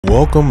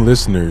Welcome,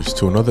 listeners,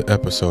 to another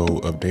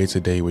episode of Day to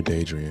Day with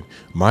Daidrien.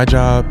 My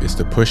job is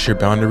to push your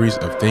boundaries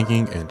of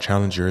thinking and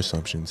challenge your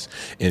assumptions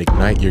and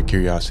ignite your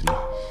curiosity.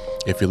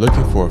 If you're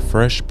looking for a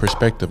fresh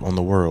perspective on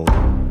the world,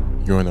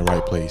 you're in the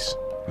right place.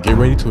 Get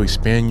ready to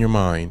expand your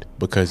mind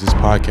because this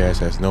podcast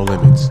has no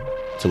limits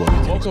to what we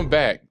can. Welcome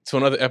back to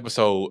another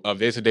episode of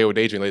Day to Day with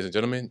Daidrien, ladies and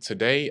gentlemen.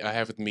 Today, I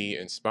have with me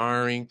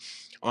inspiring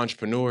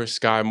entrepreneur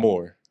Sky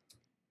Moore.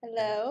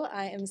 Hello,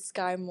 I am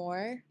Sky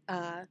Moore.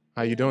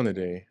 How you doing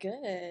today?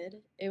 Good.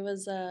 It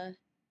was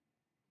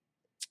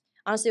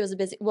honestly, it was a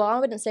busy. Well, I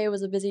wouldn't say it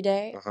was a busy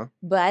day,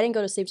 but I didn't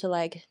go to sleep till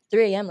like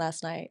 3 a.m.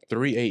 last night.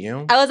 3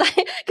 a.m. I was like,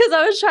 because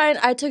I was trying.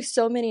 I took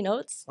so many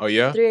notes. Oh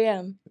yeah. 3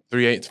 a.m.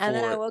 3 8 and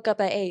then I woke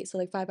up at 8, so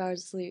like 5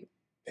 hours of sleep.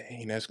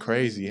 Dang, that's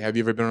crazy. Have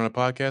you ever been on a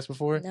podcast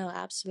before? No,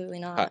 absolutely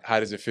not. How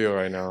does it feel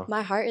right now?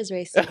 My heart is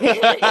racing.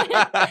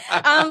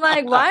 I'm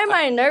like, why am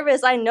I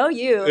nervous? I know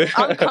you.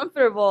 I'm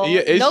comfortable.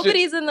 Yeah,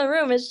 nobody's in the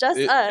room. It's just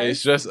us.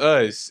 It's just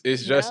us.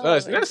 It's just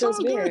us. And that's all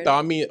good, though.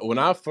 I mean, when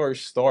I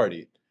first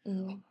started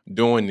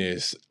doing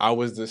this, I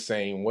was the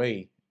same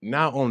way.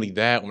 Not only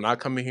that, when I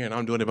come in here and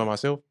I'm doing it by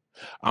myself,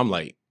 I'm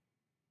like,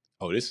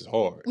 oh, this is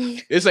hard.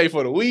 This ain't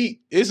for the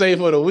weak. This ain't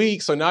for the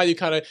weak. So now you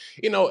kind of,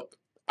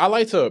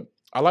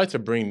 I like to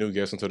bring new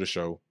guests into the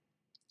show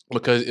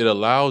because it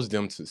allows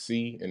them to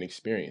see and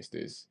experience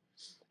this.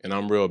 And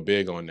I'm real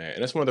big on that.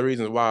 And that's one of the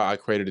reasons why I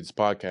created this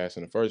podcast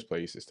in the first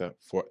place, is to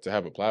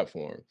have a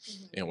platform.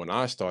 And when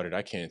I started,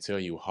 I can't tell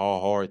you how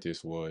hard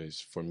this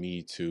was for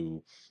me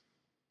to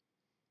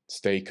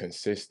stay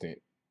consistent,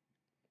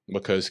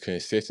 because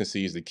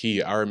consistency is the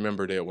key. I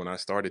remember that when I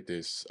started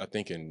this, I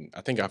think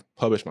I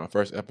published my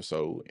first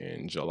episode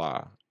in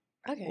July.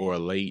 Okay. Or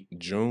late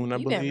June, I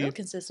believe. You've been real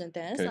consistent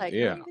then. It's like, how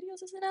many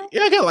videos is it now?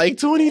 Yeah, I got like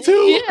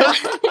 22.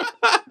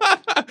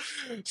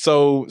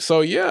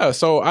 Yeah.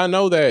 So I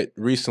know that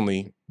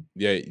recently,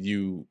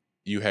 you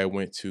had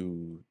went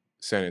to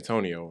San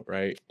Antonio,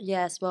 right?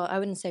 Yes. Well, I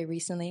wouldn't say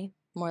recently.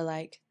 More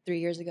like 3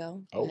 years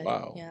ago. Oh,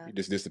 wow. Yeah. You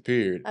just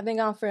disappeared. I've been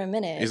gone for a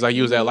minute. It's like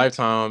you was at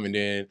Lifetime, and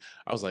then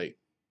I was like,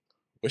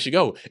 where'd she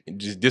go? It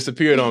just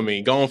disappeared on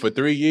me. Gone for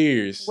 3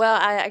 years. Well,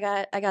 I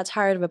got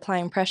tired of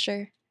applying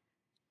pressure.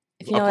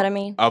 If you know what I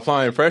mean.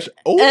 Applying pressure?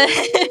 Oh.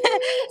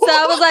 So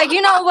I was like,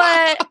 you know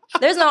what?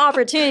 There's no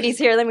opportunities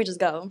here. Let me just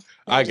go.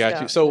 I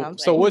got you. So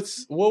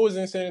what was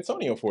in San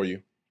Antonio for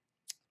you?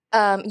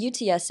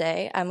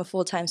 UTSA. I'm a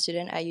full-time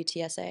student at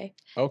UTSA.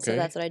 Okay. So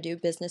that's what I do,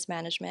 business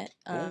management.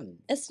 I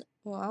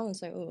wouldn't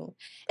say ooh.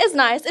 It's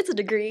nice. It's a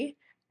degree.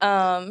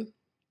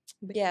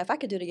 But yeah, if I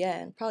could do it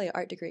again, probably an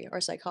art degree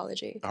or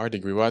psychology. Art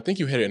degree. Well, I think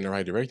you headed in the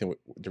right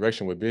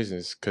direction with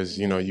business, because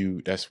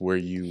that's where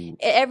you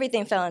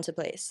everything fell into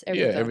place.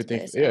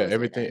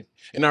 Everything.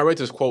 And I read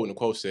this quote, and the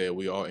quote said,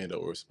 "We all end up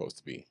where we're supposed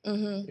to be."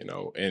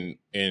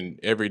 And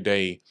every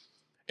day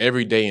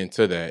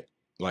into that,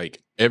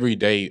 like every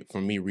day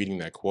from me reading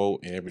that quote,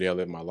 and every day I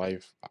live my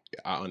life,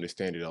 I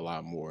understand it a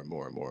lot more and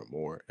more and more and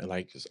more. And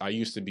like, I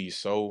used to be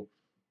so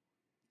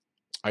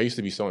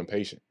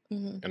impatient,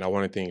 and I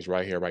wanted things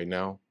right here, right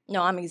now.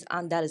 No,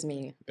 that is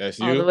me. That's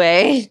you? All the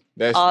way.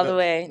 All the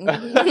way.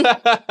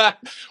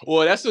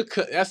 Well,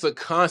 that's a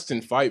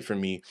constant fight for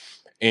me.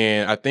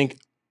 And I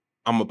think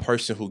I'm a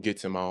person who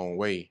gets in my own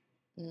way.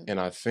 And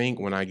I think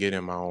when I get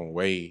in my own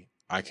way,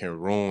 I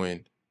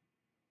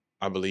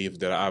believe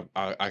that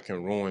I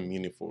can ruin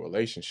meaningful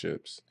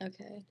relationships.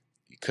 Okay.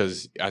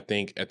 Because I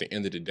think at the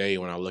end of the day,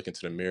 when I look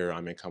into the mirror,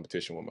 I'm in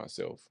competition with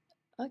myself.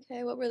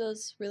 Okay. What were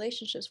those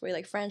relationships? Were you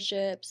like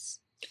friendships?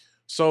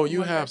 So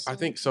you have, I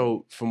think,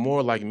 so for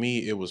more like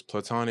me, it was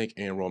platonic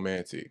and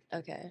romantic.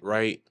 Okay.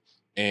 Right?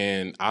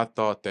 And I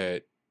thought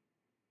that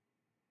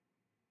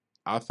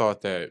I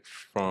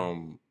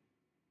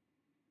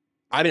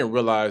didn't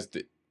realize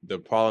that the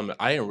problem,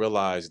 I didn't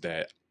realize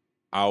that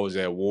I was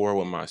at war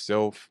with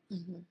myself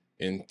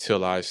until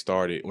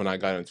when I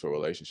got into a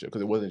relationship,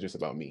 because it wasn't just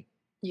about me.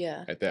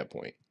 Yeah. At that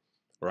point.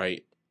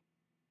 Right?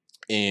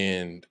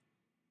 And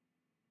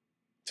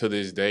to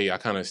this day, I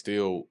kind of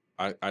still,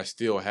 I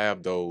still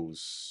have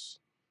those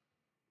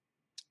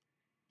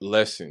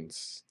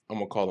lessons. I'm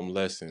going to call them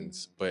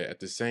lessons. But at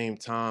the same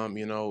time,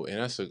 and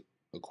that's a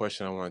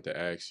question I wanted to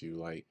ask you.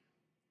 Like,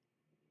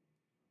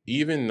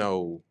 even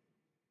though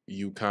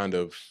you kind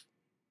of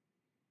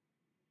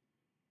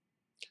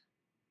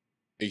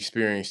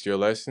experienced your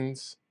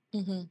lessons,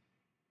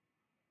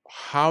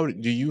 how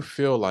do you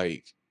feel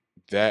like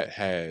that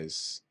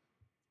has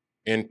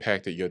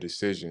impacted your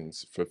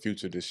decisions for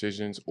future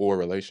decisions or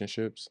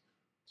relationships?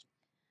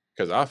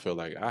 Because I feel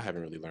like I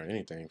haven't really learned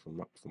anything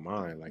from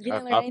mine. Like, you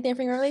didn't learn anything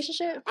from your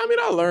relationship? I mean,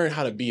 I learned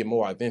how to be a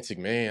more authentic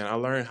man. I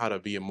learned how to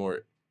be a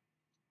more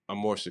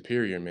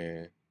superior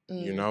man,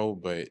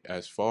 But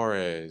as far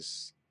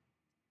as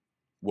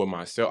with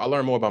myself, I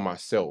learned more about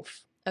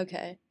myself.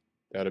 Okay.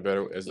 That a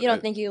better. You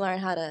don't think you learn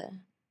how to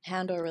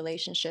handle a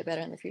relationship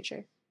better in the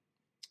future?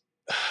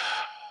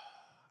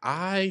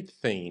 I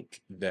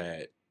think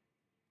that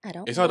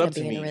it's not up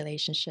to me. In a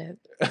relationship.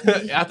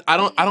 I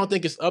don't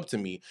think it's up to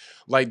me.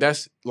 Like,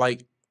 that's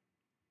like,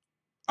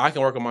 I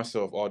can work on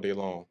myself all day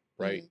long,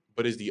 right?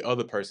 but is the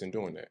other person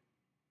doing that?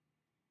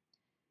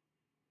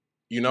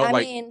 You know, I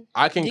like mean,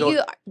 I can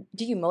do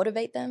you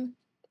motivate them?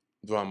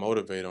 Do I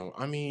motivate them?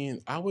 I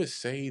mean, I would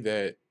say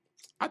that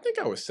I think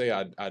I would say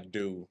I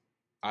do.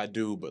 I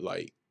do, but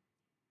like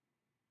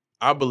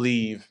I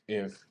believe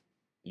if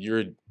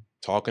you're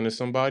talking to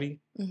somebody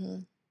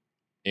and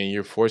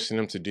you're forcing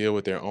them to deal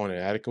with their own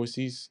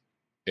inadequacies,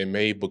 it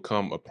may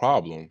become a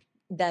problem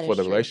for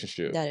the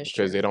relationship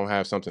because they don't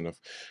have something to.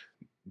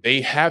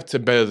 They have to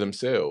better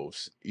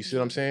themselves. You see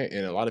what I'm saying?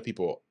 And a lot of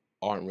people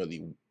aren't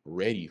really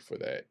ready for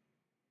that.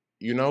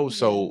 You know,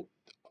 so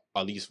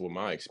at least with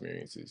my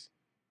experiences.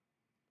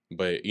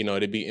 But you know,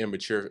 it'd be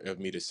immature of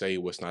me to say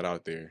what's not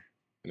out there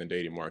in the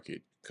dating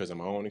market because of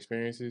my own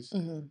experiences.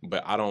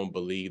 But I don't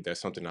believe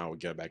that's something I would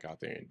get back out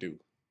there and do.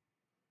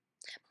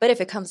 But if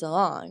it comes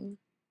along,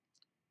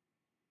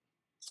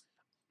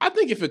 I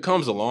think if it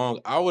comes along,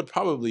 I would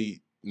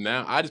probably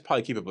I just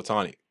probably keep it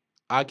platonic.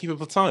 I keep it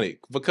platonic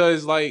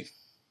because, like,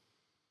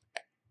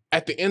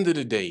 at the end of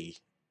the day,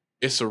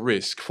 it's a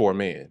risk for a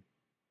man.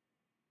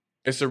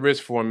 It's a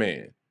risk for a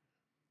man.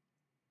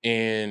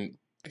 And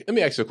let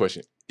me ask you a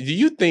question: do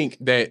you think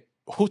that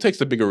who takes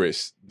the bigger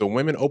risk, the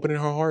woman opening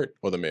her heart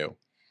or the male?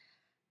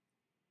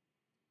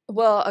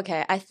 Well,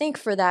 okay. I think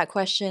for that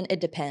question, it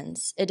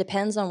depends. It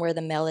depends on where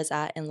the male is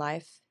at in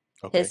life.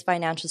 Okay. His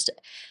financial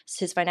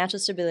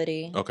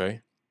stability. Okay.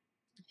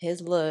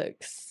 His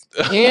looks.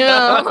 You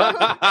know,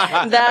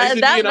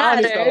 that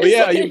matters. Honest,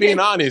 yeah, you're being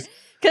honest.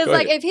 Because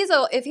like if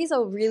he's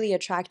a really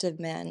attractive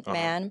man,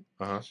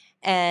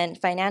 and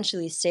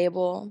financially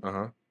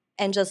stable,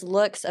 and just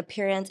looks,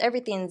 appearance,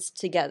 everything's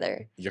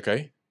together.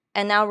 Okay.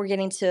 And now we're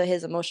getting to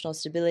his emotional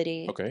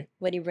stability. Okay.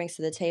 What he brings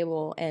to the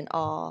table and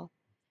all.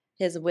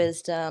 His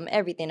wisdom,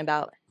 everything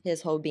about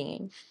his whole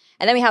being.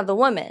 And then we have the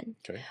woman.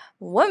 Okay.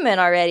 Women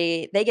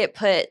already, they get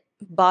put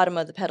bottom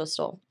of the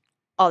pedestal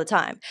all the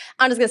time.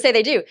 I'm just going to say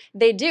they do.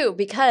 They do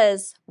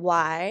because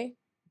why?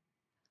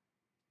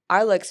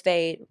 Our looks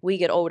fade. We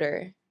get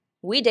older.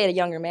 We date a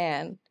younger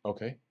man.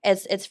 Okay.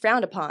 It's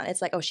frowned upon.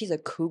 It's like, oh, she's a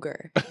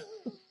cougar.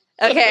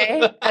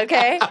 Okay.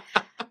 Okay.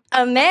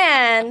 A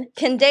man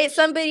can date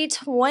somebody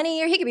 20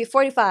 years. He could be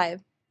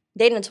 45,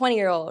 dating a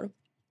 20-year-old,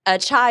 a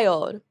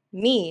child.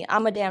 Me,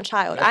 I'm a damn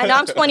child. I know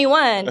I'm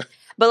 21,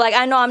 but like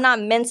I know I'm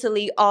not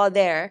mentally all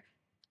there.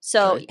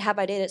 So have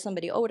I dated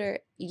somebody older?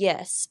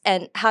 Yes.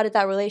 And how did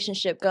that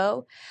relationship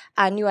go?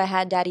 I knew I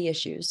had daddy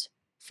issues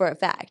for a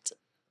fact.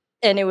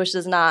 And it was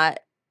just not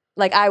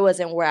like I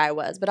wasn't where I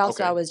was, but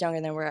also I was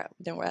younger than where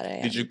I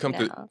am. Did you come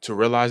to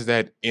realize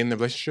that in the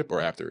relationship or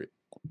after it?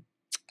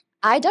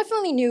 I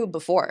definitely knew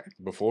before.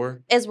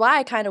 Before? Is why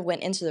I kind of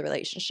went into the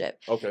relationship.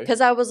 Okay. Because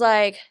I was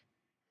like,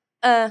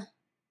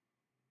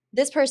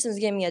 this person's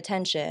giving me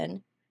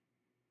attention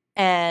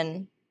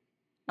and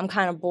I'm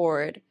kind of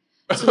bored.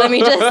 So let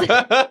me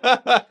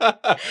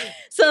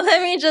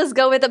just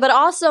go with it. But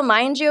also,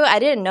 mind you, I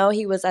didn't know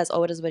he was as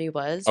old as what he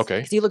was. Okay.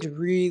 Because he looked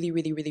really,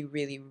 really, really,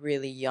 really,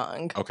 really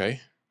young.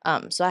 Okay.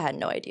 So I had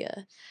no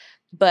idea.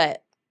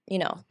 But, you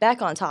know,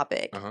 back on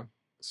topic.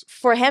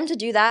 For him to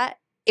do that,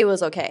 it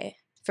was okay.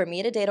 For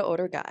me to date an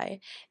older guy,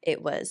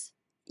 it was,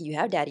 you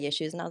have daddy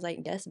issues. And I was like,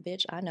 yes,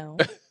 bitch, I know.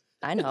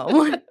 I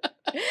know.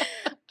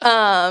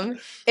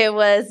 It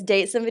was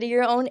date somebody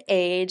your own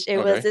age. It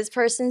was this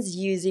person's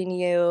using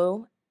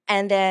you.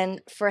 And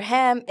then for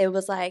him, it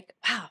was like,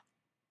 wow,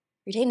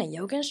 you're dating a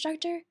yoga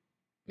instructor?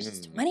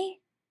 She's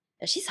 20?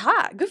 She's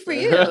hot. Good for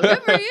you.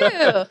 Good for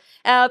you.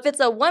 If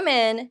it's a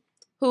woman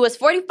who was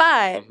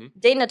 45,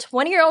 dating a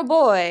 20-year-old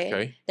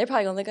boy, they're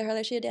probably going to look at her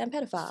like she's a damn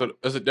pedophile. So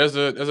there's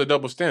a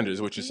double standard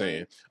is what you're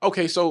saying.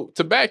 Okay, so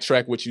to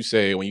backtrack what you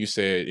said, when you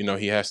said, you know,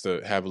 he has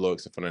to have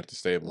looks and financially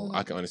stable,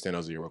 I can understand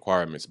those are your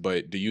requirements.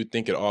 But do you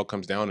think it all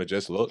comes down to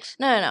just looks?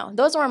 No.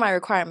 Those weren't my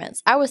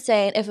requirements. I was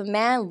saying if a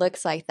man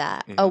looks like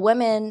that, a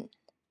woman,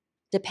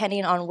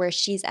 depending on where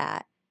she's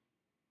at,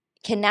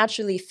 can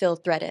naturally feel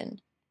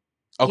threatened.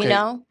 Okay, you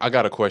know? I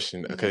got a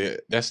question. Okay,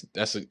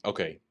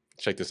 okay.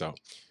 Check this out.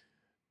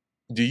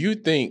 Do you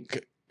think,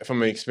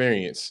 from an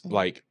experience,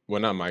 like, well,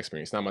 not my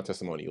experience, not my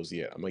testimonials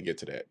yet, I'm gonna get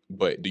to that.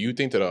 But do you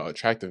think that an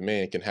attractive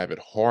man can have it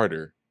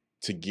harder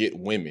to get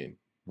women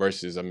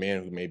versus a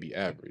man who may be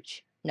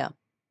average? No.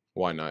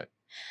 Why not?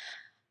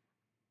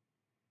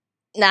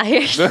 Now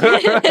here's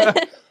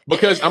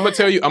because I'm gonna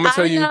tell you.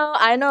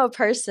 I know a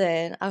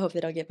person. I hope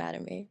they don't get mad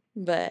at me,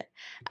 but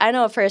I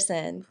know a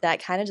person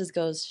that kind of just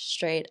goes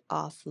straight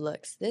off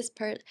looks.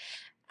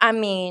 I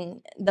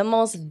mean, the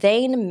most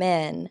vain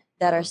men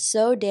that are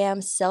so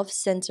damn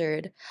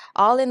self-centered,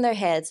 all in their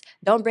heads,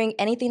 don't bring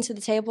anything to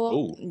the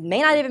table,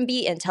 may not even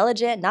be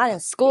intelligent, not in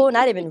school,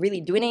 not even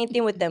really doing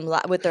anything with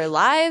their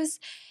lives,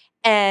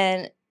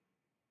 and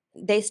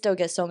they still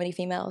get so many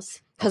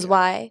females. Because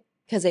why?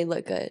 Because they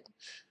look good.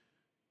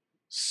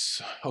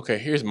 Okay,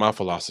 here's my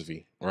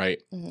philosophy,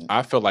 right?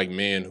 I feel like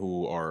men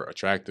who are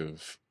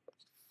attractive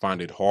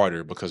find it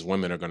harder because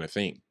women are going to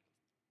think,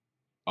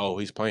 oh,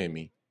 he's playing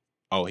me.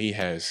 Oh, he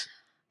has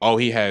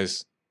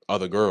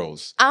other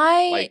girls.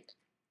 I'll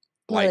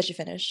let you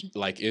finish.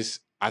 Like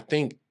I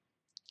think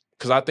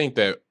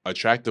that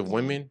attractive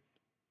women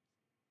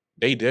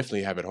they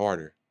definitely have it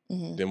harder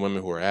than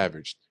women who are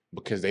average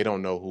because they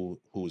don't know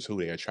who's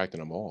who. They're attracting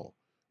them all,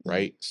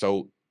 right?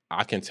 So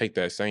I can take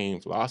that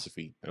same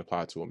philosophy and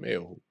apply it to a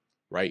male,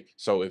 right?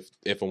 So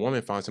if a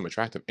woman finds him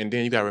attractive, and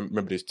then you gotta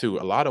remember this too,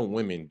 a lot of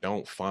women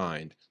don't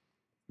find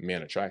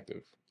men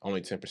attractive.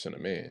 Only 10%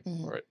 of men,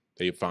 right?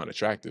 They find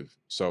attractive.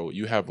 So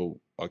you have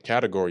a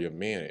category of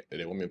men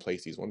that women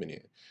place these women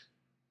in,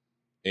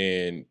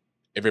 and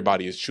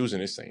everybody is choosing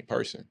the same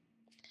person.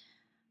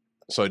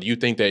 So do you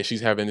think that she's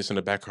having this in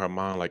the back of her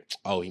mind, like,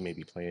 oh, he may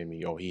be playing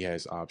me, oh, he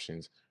has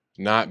options,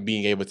 not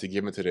being able to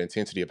give into the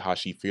intensity of how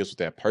she feels with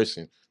that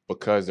person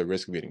because the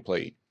risk of getting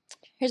played?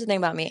 Here's the thing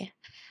about me.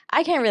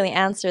 I can't really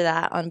answer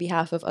that on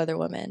behalf of other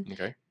women.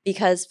 Okay.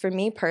 Because for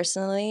me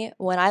personally,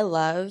 when I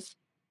love,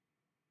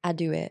 I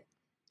do it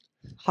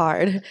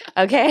hard,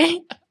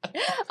 okay?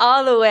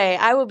 All the way.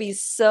 I will be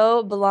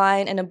so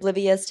blind and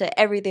oblivious to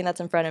everything that's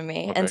in front of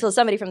me until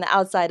somebody from the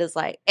outside is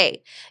like,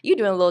 hey, you're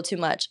doing a little too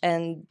much,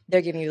 and they're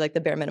giving you like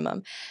the bare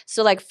minimum.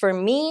 So like for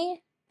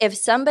me, if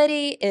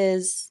somebody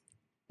is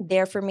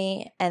there for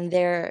me and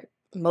they're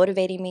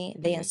motivating me,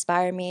 they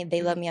inspire me,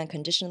 they love me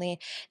unconditionally,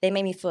 they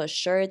make me feel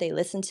assured, they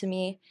listen to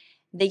me,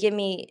 they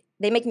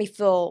make me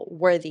feel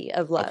worthy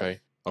of love.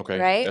 Okay.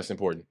 Right? That's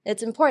important.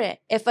 It's important.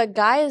 If a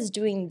guy is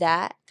doing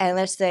that, and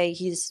let's say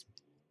he's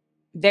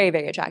very,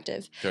 very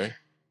attractive. Okay.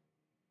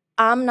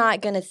 I'm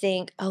not going to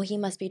think, oh, he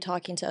must be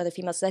talking to other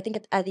females. So I think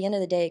at the end of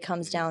the day, it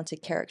comes down to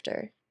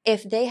character.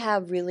 If they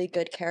have really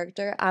good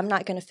character, I'm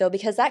not going to feel,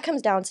 because that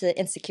comes down to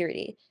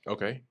insecurity.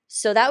 Okay.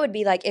 So that would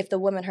be like if the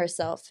woman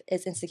herself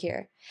is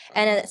insecure.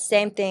 And then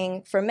same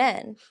thing for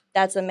men.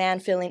 That's a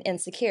man feeling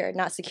insecure,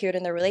 not secured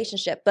in their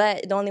relationship.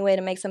 But the only way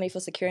to make somebody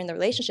feel secure in the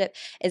relationship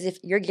is if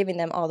you're giving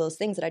them all those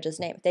things that I just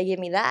named. If they give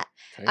me that,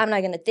 I'm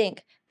not going to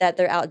think that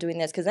they're out doing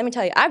this. Because let me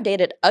tell you, I've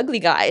dated ugly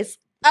guys.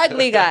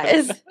 Ugly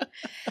guys.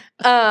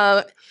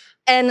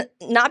 And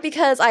not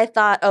because I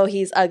thought, oh,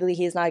 he's ugly,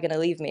 he's not going to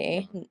leave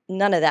me.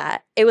 None of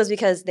that. It was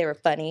because they were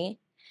funny.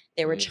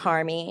 They were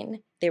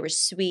charming. They were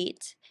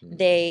sweet.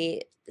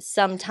 They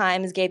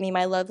sometimes gave me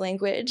my love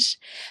language,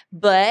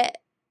 but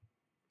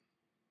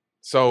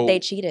they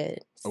cheated.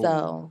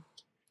 So.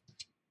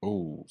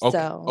 Oh,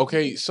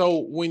 okay.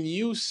 So when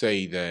you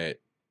say that,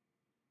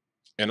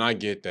 and I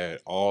get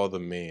that all the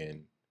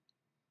men,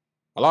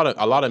 a lot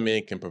of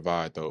men can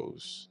provide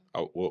those.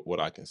 What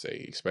I can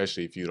say,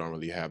 especially if you don't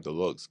really have the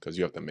looks, because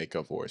you have to make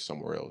up for it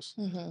somewhere else,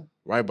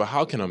 right? But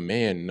how can a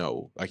man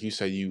know? Like you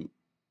said,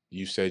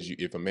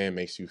 if a man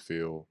makes you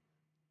feel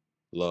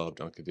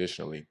loved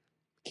unconditionally,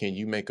 can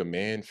you make a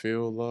man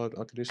feel loved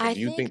unconditionally? Do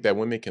you think that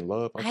women can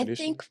love unconditionally?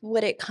 I think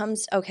what it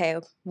comes,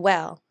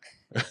 well,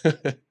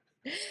 because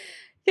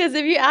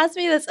if you asked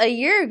me this a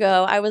year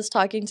ago, I was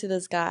talking to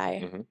this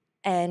guy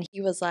and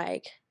he was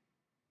like,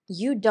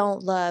 you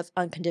don't love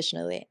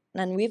unconditionally.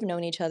 And we've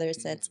known each other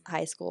since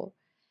high school.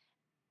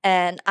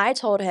 And I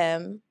told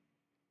him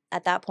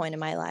at that point in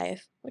my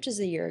life, which is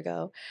a year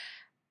ago,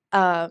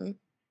 I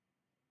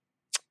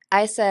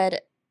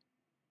said,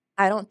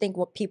 I don't think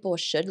what people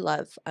should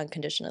love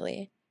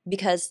unconditionally.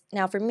 Because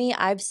now for me,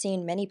 I've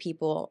seen many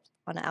people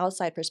on an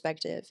outside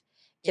perspective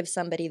give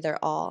somebody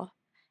their all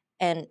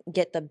and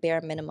get the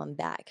bare minimum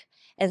back.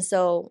 And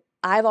so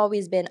I've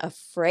always been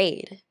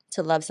afraid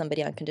to love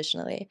somebody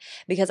unconditionally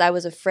because I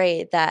was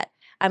afraid that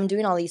I'm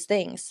doing all these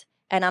things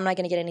and I'm not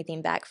going to get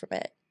anything back from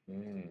it.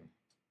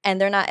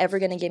 And they're not ever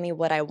going to give me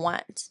what I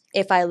want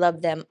if I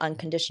love them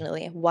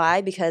unconditionally.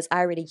 Why? Because I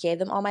already gave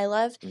them all my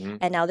love.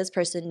 And now this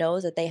person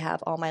knows that they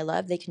have all my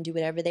love. They can do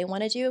whatever they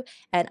want to do.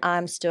 And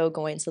I'm still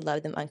going to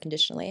love them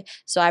unconditionally.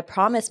 So I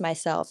promised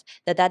myself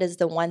that that is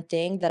the one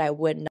thing that I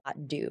would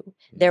not do.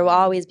 There will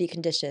always be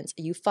conditions.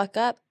 You fuck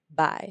up,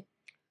 bye.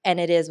 And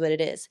it is what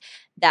it is.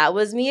 That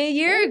was me a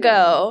year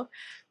ago.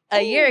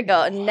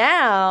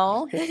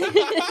 Now,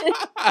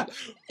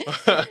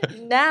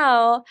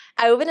 now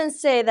I wouldn't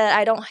say that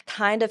I don't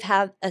kind of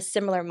have a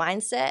similar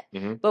mindset,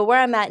 but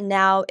where I'm at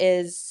now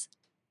is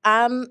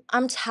I'm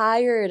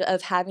tired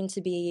of having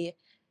to be,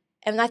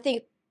 and I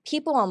think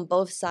people on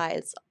both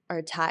sides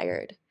are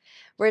tired.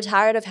 We're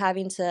tired of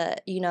having to,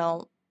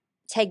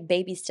 take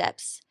baby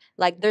steps.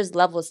 Like there's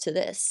levels to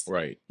this.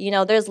 Right.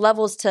 There's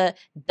levels to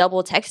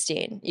double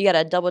texting. You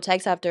got to double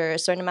text after a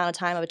certain amount of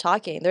time of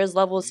talking. There's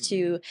levels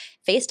to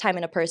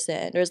FaceTiming a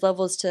person. There's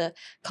levels to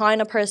calling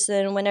a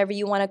person whenever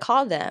you want to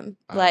call them.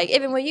 Like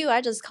even with you,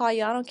 I just call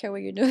you. I don't care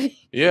what you're doing.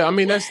 Yeah, I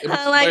mean that's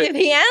like if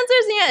he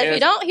answers, yeah. If he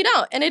don't, he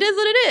don't. And it is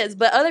what it is.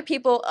 But other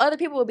people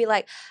will be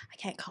like, I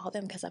can't call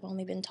them because I've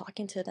only been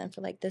talking to them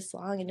for like this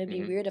long, and it'd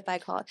be weird if I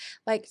call.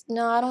 Like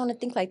no, I don't want to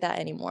think like that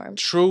anymore.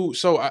 True.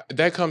 So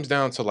that comes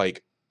down to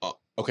like.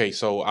 Okay,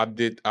 so I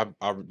did a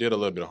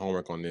little bit of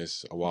homework on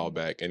this a while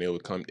back, and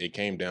it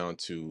came down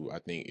to, I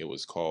think it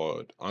was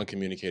called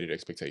uncommunicated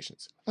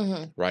expectations,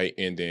 right?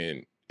 And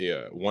then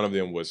one of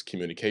them was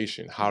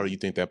communication. How do you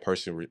think that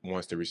person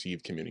wants to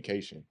receive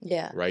communication?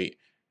 Yeah, right.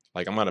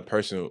 Like I'm not a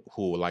person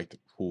who would like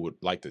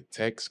to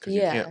text because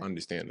you can't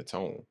understand the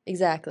tone.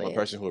 Exactly. I'm a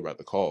person who would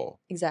rather call.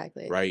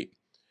 Exactly. Right.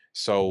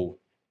 So,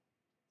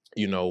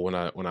 when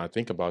I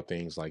think about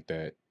things like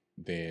that,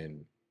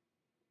 then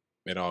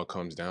it all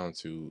comes down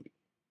to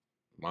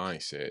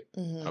mindset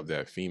of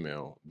that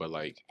female. But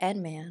like,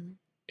 and man.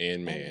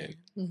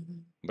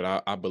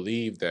 But I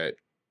believe that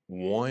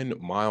one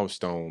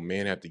milestone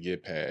men have to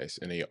get past,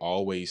 and they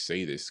always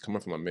say this coming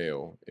from a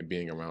male and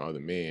being around other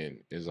men,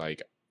 is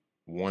like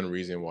one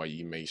reason why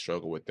you may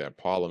struggle with that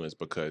problem is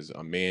because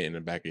a man in the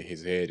back of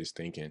his head is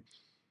thinking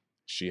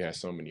she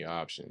has so many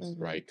options,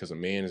 right? Because a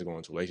man is going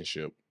into a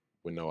relationship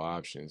with no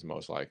options,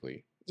 most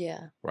likely.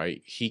 Yeah.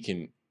 Right? He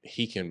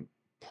can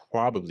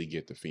probably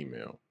get the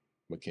female,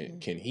 but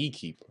can he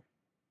keep her?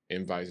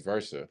 And vice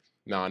versa.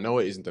 Now I know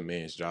it isn't the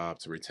man's job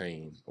to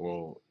retain.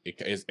 Well,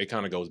 it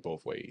kind of goes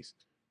both ways.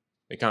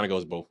 It kind of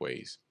goes both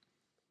ways,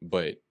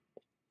 but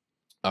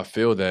I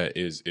feel that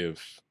is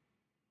if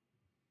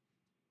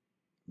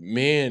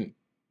men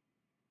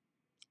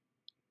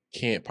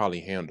can't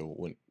probably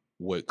handle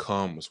what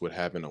comes with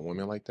having a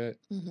woman like that,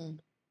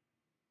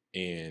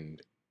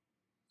 and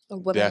a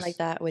woman like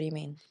that. What do you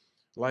mean?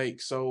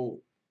 Like,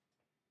 so,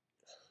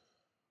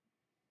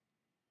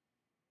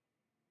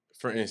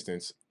 for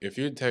instance, if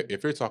you're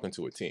talking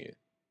to a 10,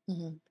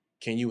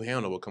 can you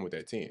handle what come with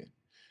that 10?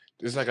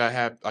 It's like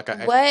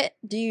what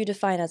do you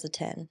define as a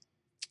 10?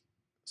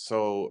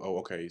 So,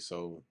 okay.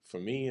 So for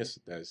me,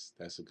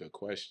 that's a good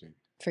question.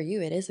 For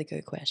you, it is a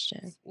good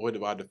question. What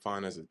do I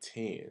define as a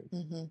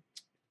 10?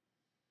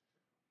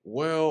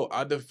 Well,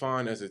 I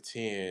define as a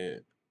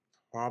 10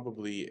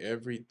 probably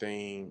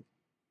everything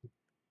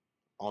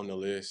on the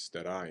list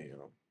that I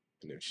am.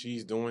 And if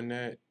she's doing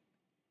that,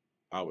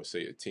 I would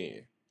say a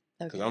 10.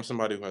 Because I'm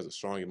somebody who has a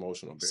strong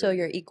emotional barrier. So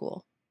you're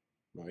equal.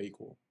 My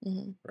equal.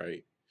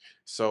 Right?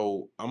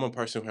 So I'm a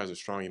person who has a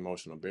strong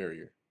emotional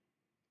barrier.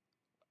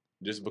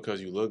 Just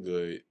because you look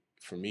good,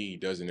 for me,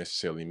 doesn't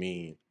necessarily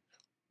mean,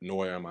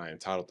 nor am I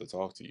entitled to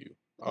talk to you.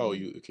 Oh,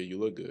 you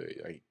look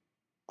good. Like,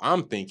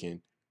 I'm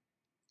thinking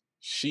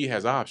she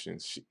has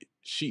options.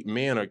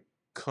 Men are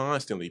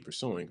constantly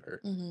pursuing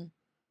her.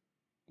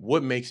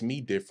 What makes me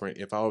different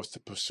if I was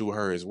to pursue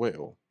her as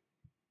well?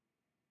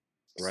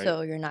 Right?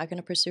 So you're not going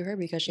to pursue her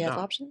because she has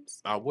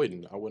options? I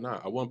wouldn't. I would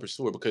not. I wouldn't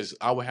pursue her because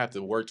I would have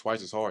to work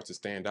twice as hard to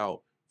stand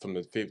out from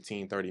the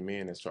 15, 30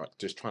 men that's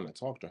just trying to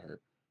talk to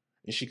her.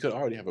 And she could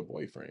already have a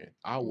boyfriend.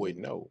 I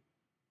wouldn't know.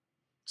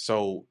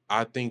 So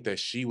I think that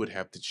she would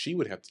have to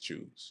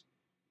choose.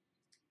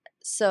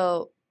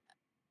 So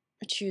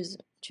choose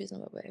in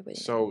what way?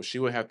 So she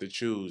would have to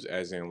choose,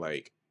 as in,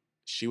 like,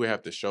 she would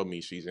have to show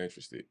me she's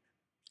interested.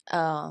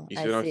 Oh, you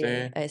see what I'm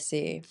saying? I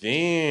see.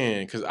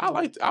 Then, because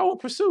I will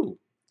pursue,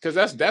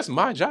 because that's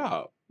my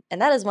job.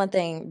 And that is one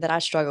thing that I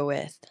struggle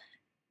with.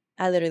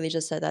 I literally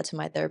just said that to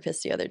my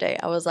therapist the other day.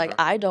 I was like,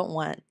 I don't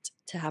want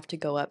to have to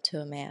go up to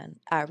a man.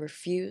 I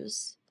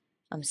refuse.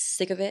 I'm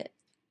sick of it.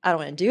 I don't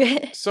want to do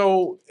it.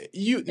 So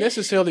you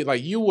necessarily,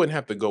 like, you wouldn't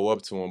have to go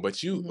up to him,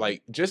 but you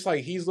like, just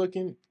like he's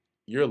looking,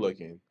 you're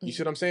looking. You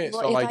see what I'm saying?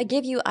 Well, so if like, I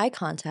give you eye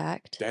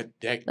contact, that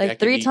like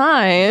 3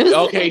 times.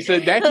 Okay, so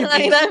that can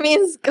like, that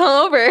means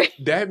come over.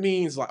 That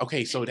means, like,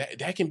 okay, so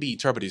that can be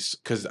interpreted,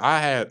 because I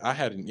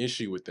had an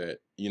issue with that,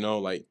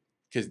 like,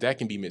 because that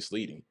can be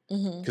misleading.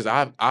 Because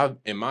I've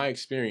in my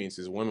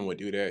experiences, women would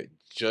do that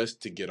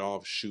just to get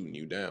off shooting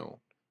you down.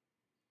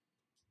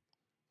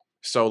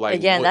 So, like,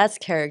 again, that's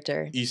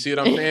character. You see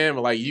what I'm saying?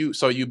 Like,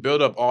 you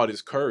build up all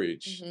this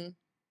courage, and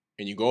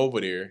you go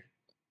over there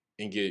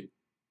and get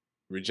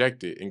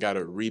rejected and got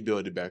to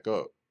rebuild it back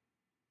up.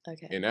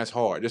 Okay. And that's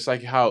hard. Just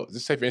like how,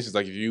 just say for instance,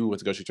 like if you went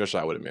to go shoot your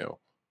shot with a male,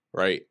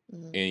 right?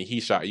 And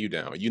he shot you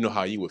down, you know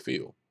how you would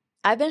feel.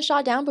 I've been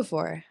shot down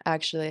before,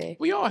 actually.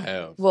 We all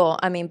have. Well,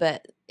 I mean,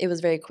 but it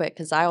was very quick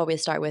because I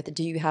always start with,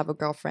 do you have a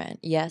girlfriend?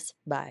 Yes,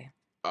 bye.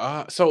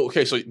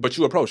 But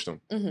you approached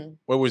him.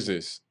 Where was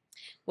this?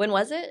 When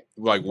was it?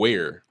 Like,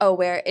 where? Oh,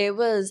 where? It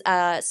was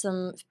at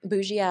some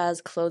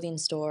bougie-ass clothing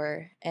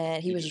store,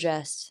 and he was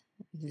dressed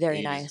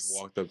very nice. Just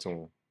walked up to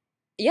him.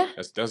 Yeah.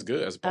 That's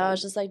good. That's I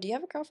was just like, do you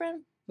have a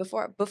girlfriend?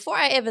 Before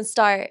I even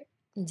start,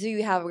 do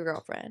you have a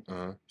girlfriend? He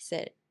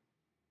said,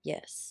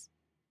 yes.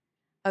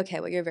 Okay,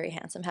 well, you're very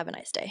handsome. Have a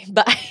nice day.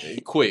 Bye.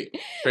 Quick.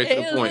 Straight to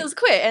the point. It was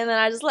quick, and then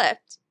I just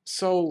left.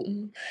 So,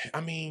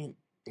 I mean,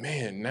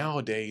 man,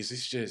 nowadays,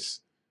 it's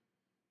just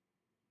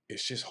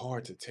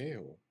hard to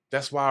tell.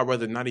 That's why I'd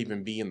rather not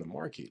even be in the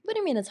market. What do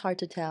you mean it's hard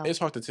to tell? It's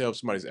hard to tell if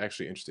somebody's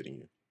actually interested in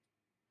you.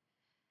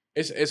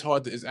 It's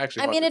hard to, it's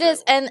actually hard I mean, to it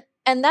is,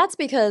 and that's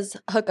because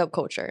hookup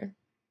culture.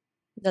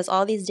 There's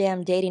all these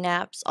damn dating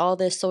apps, all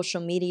this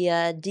social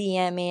media,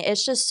 DMing.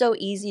 It's just so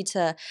easy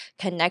to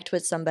connect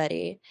with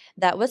somebody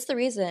that what's the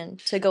reason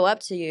to go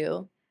up to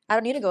you? I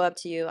don't need to go up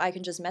to you. I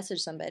can just message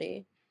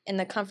somebody in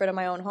the comfort of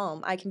my own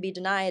home. I can be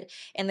denied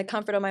in the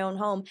comfort of my own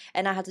home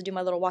and not have to do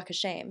my little walk of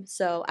shame.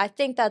 So I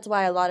think that's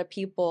why a lot of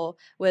people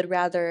would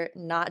rather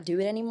not do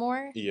it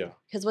anymore. Yeah.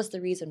 Because what's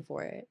the reason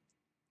for it?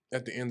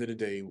 At the end of the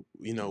day,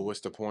 what's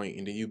the point?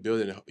 And then you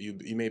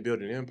may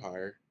build an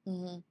empire,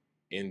 and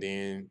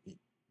then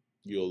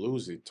you'll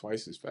lose it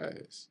twice as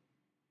fast.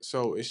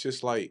 So it's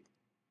just like,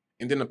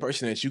 and then the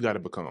person that you got to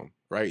become,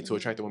 right, to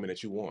attract the woman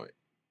that you want,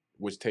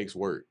 which takes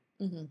work,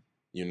 and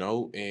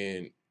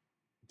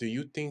do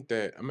you think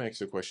that I'm gonna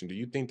ask you a question? Do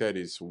you think that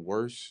it's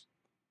worse?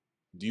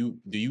 Do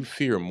you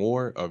fear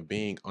more of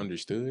being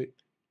understood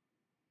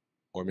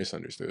or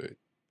misunderstood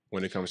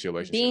when it comes to your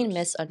relationships? Being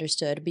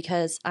misunderstood,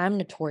 because I'm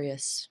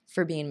notorious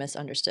for being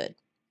misunderstood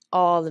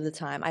all of the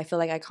time. I feel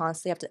like I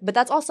constantly have to, but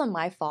that's also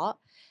my fault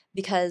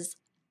because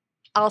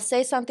I'll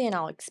say something and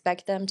I'll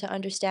expect them to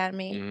understand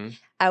me. Mm-hmm.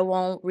 I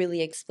won't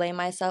really explain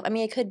myself. I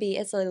mean,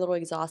 it's a little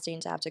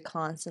exhausting to have to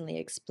constantly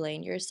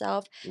explain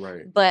yourself.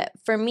 Right. But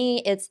for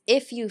me, it's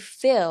if you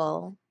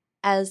feel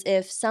as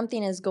if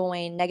something is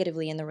going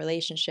negatively in the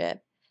relationship,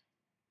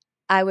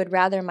 I would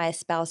rather my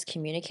spouse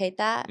communicate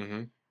that,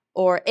 Mm-hmm.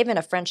 or even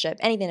a friendship,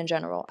 anything in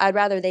general. I'd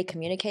rather they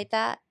communicate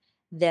that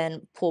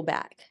than pull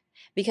back.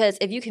 Because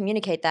if you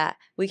communicate that,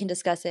 we can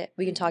discuss it,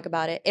 we can talk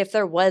about it. If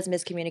there was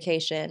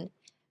miscommunication,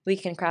 we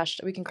can crush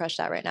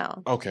that right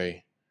now.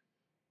 Okay.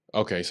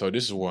 So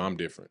this is where I'm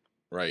different,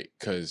 right?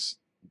 Because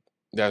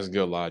that's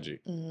good logic.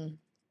 Mm-hmm.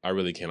 I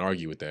really can't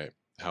argue with that.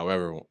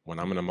 However, when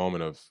I'm in a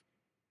moment of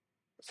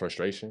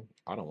frustration,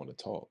 I don't want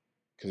to talk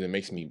because it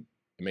makes me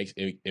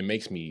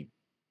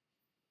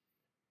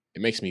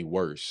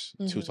worse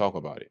to talk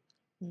about it.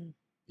 Mm-hmm.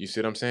 You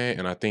see what I'm saying?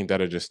 And I think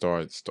that'll just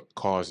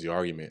cause the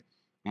argument.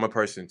 I'm a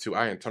person too.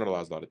 I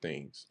internalize a lot of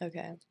things.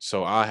 Okay.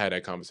 So I had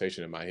that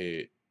conversation in my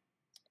head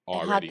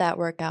already. And how'd that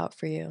work out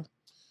for you?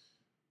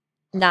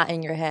 Not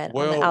in your head,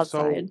 on the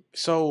outside.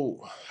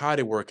 So how'd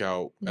it work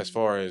out as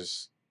far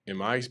as in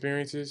my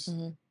experiences?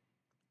 Mm-hmm.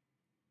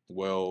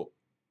 Well,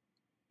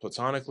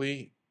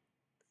 platonically,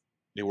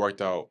 it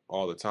worked out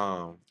all the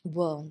time.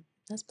 Well,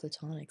 that's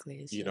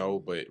platonically. So. You know,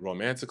 but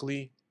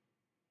romantically,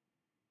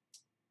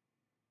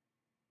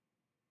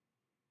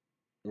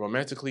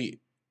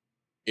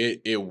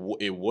 it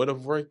would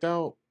have worked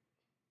out.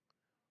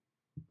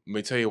 Let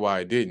me tell you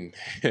why it didn't.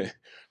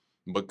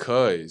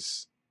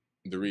 Because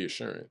the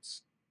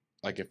reassurance.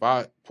 Like if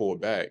I pull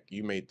back,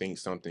 you may think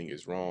something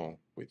is wrong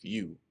with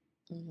you,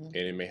 mm-hmm. and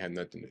it may have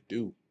nothing to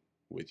do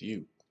with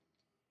you.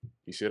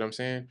 You see what I'm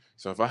saying?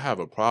 So if I have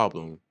a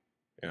problem,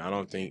 and I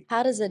don't think,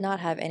 how does it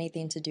not have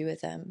anything to do with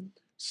them?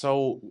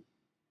 So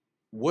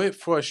what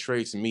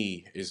frustrates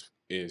me is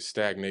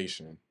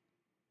stagnation.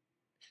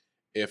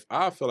 If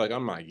I feel like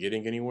I'm not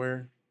getting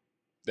anywhere,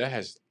 that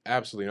has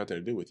absolutely nothing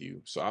to do with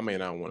you. So I may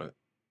not want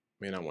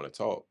to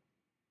talk,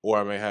 or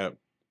I may have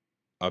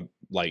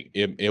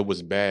it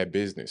was bad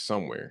business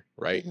somewhere,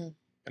 right? Mm-hmm.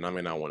 And I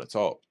may not want to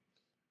talk.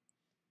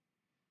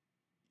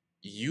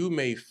 You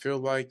may feel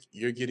like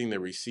you're getting the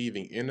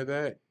receiving end of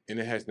that, and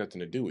it has nothing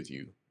to do with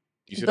you.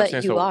 You see what I'm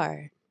saying? You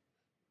are.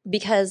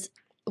 Because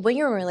when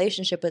you're in a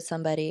relationship with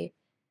somebody,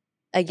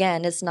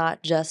 again, it's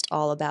not just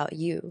all about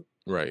you.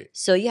 Right.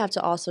 So you have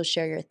to also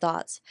share your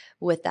thoughts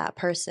with that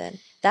person.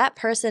 That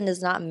person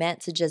is not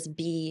meant to just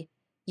be,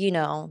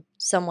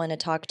 someone to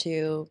talk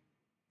to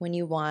when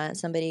you want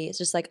somebody. It's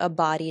just like a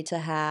body to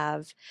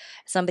have,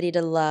 somebody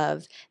to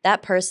love.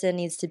 That person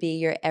needs to be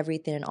your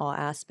everything in all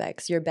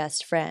aspects, your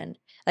best friend.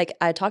 Like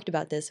I talked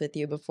about this with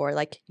you before,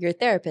 like your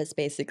therapist,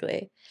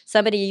 basically.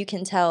 Somebody you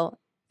can tell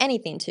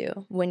anything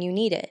to when you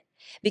need it.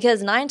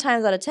 Because 9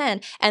 times out of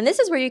 10, and this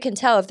is where you can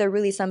tell if they're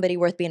really somebody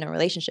worth being in a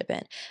relationship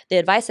in. The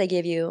advice they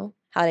give you,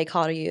 how they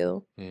call to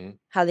you, mm-hmm.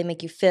 how they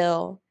make you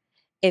feel,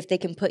 if they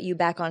can put you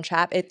back on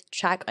track,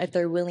 if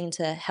they're willing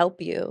to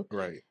help you.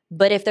 Right.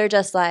 But if they're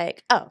just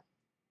like, oh,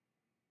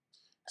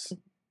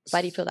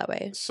 why do you feel that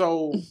way?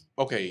 So,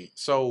 okay.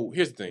 So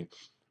here's the thing.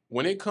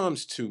 When it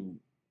comes to,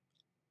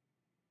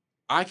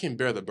 I can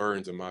bear the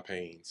burdens of my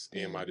pains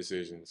and my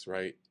decisions,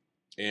 right?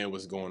 And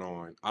what's going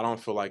on. I don't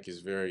feel like it's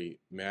very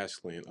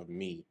masculine of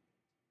me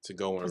to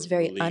go and it's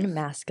very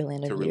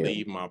unmasculine to of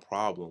relieve my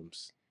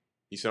problems.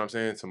 You see what I'm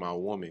saying? To my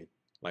woman.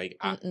 Like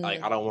I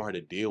don't want her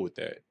to deal with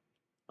that.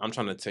 I'm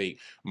trying to take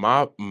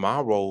my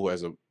role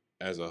as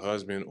a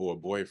husband or a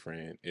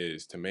boyfriend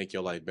is to make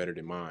your life better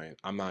than mine.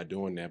 I'm not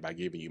doing that by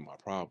giving you my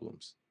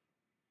problems.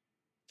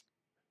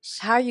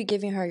 How are you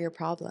giving her your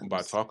problems?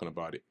 By talking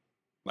about it.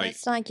 Like,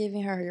 that's not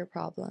giving her your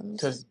problems.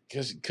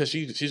 Because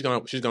she's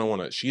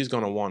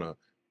gonna wanna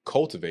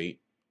cultivate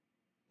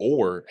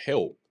or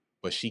help,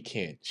 but she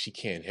can't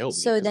help me.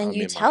 So then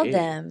you tell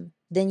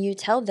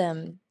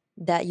them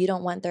that you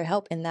don't want their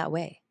help in that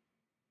way.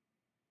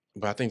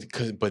 But I think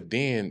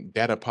then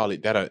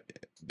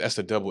that's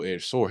a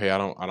double-edged sword. Hey, I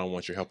don't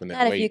want your help in that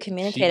way. Not if you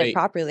communicate it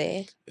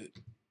properly.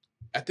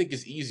 I think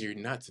it's easier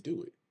not to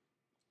do it.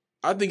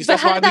 I think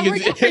that's why I think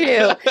it's for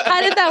you. How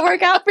did that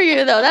work out for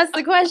you though? That's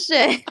the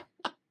question.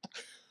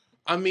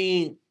 I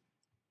mean,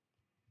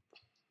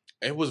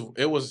 it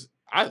was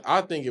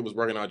I think it was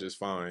working out just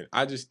fine.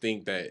 I just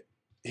think that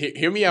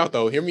hear me out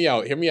though. Hear me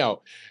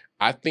out.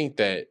 I think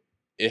that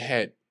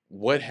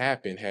what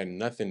happened had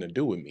nothing to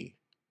do with me.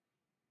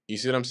 You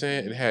see what I'm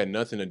saying? It had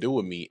nothing to do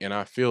with me, and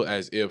I feel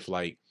as if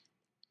like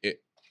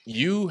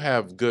you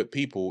have good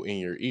people in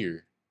your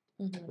ear,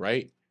 mm-hmm.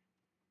 right?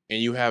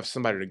 And you have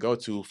somebody to go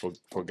to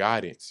for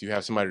guidance. You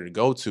have somebody to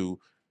go to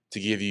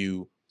give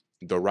you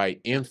the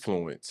right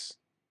influence.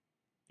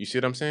 You see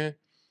what I'm saying?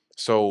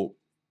 So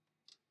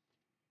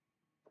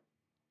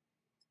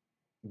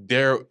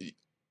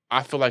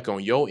I feel like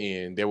on your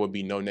end, there would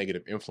be no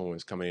negative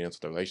influence coming into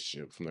the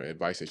relationship from the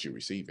advice that you're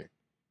receiving.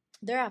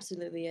 There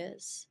absolutely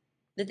is.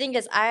 The thing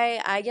is,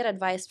 I get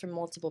advice from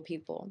multiple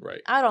people.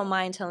 Right. I don't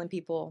mind telling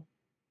people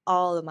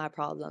all of my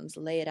problems,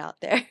 lay it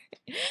out there.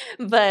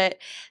 But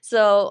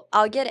so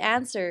I'll get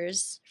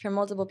answers from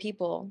multiple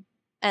people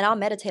and I'll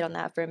meditate on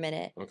that for a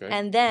minute. Okay.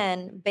 And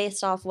then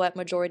based off what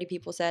majority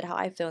people said, how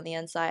I feel on the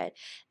inside,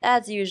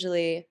 that's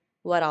usually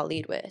what I'll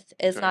lead with.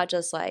 It's not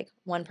just like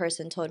one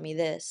person told me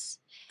this.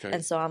 Okay.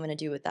 And so I'm going to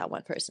do what that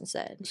one person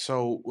said.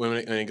 So when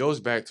it goes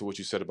back to what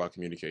you said about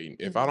communicating,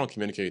 if I don't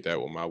communicate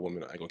that with my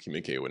woman, I ain't going to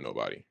communicate with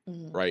nobody.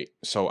 Right?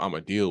 So I'm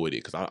going to deal with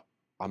it because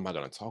I'm not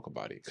going to talk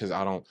about it because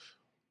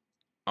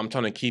I'm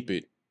trying to keep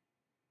it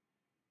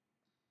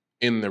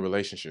in the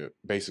relationship,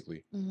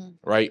 basically.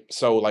 Right?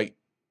 So like,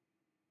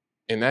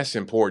 and that's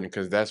important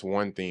because that's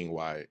one thing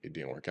why it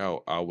didn't work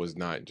out. I was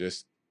not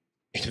just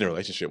in a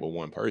relationship with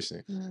one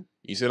person.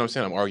 You see what I'm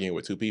saying? I'm arguing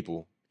with two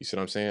people. You see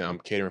what I'm saying? I'm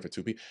catering for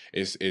two people.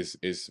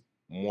 It's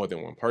more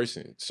than one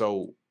person.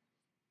 So,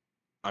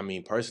 I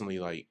mean, personally,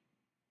 like,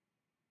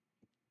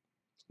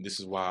 this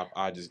is why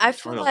I just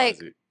feel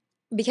like it.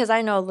 Because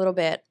I know a little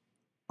bit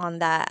on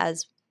that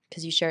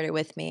because you shared it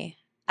with me.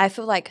 I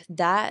feel like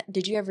that,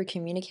 did you ever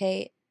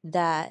communicate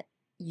that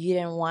you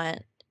didn't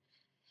want,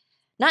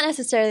 not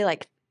necessarily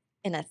like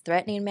in a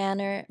threatening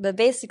manner, but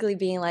basically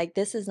being like,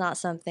 this is not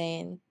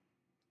something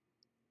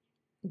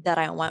that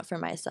I want for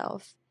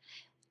myself.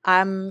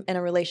 I'm in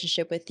a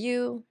relationship with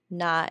you,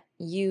 not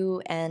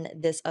you and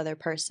this other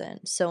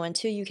person. So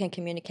until you can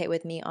communicate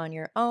with me on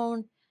your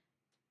own,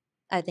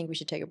 I think we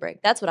should take a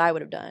break. That's what I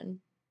would have done.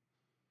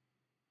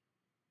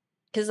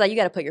 Because like you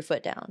got to put your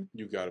foot down.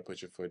 You got to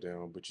put your foot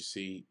down. But you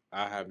see,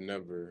 I have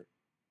never,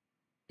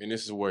 and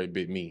this is where it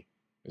bit me.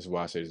 This is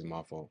why I say this is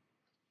my fault.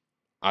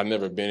 I've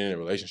never been in a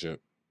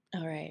relationship.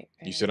 All right.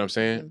 You see what I'm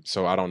saying?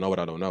 So I don't know what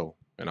I don't know.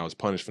 And I was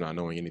punished for not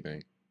knowing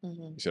anything.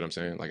 You see what I'm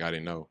saying? Like I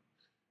didn't know.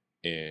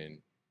 And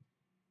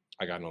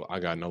I got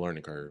no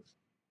learning curve.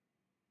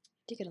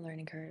 You get a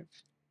learning curve.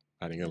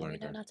 I didn't get a learning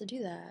curve. Not to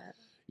do that.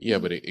 Yeah,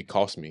 but it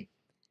cost me.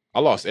 I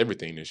lost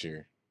everything this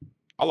year.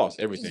 I lost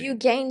everything. You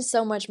gained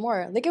so much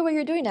more. Look at what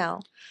you're doing now.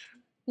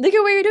 Look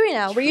at what you're doing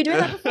now. Were you doing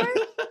that before?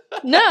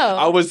 No.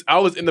 I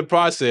was in the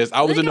process.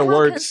 I was in the works.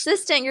 Look how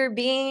consistent you're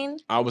being.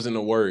 I was in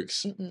the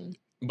works.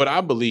 But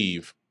I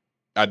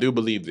do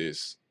believe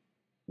this,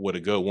 with a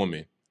good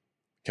woman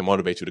can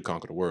motivate you to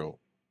conquer the world.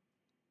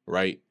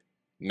 Right?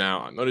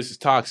 Now, I know this is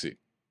toxic.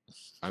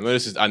 I know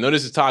this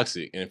is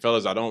toxic. And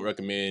fellas, I don't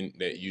recommend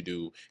that you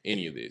do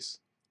any of this.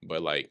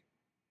 But like,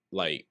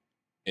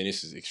 and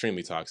this is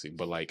extremely toxic,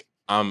 but like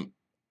I'm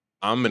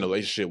in a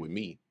relationship with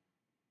me.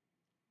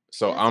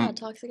 So that's not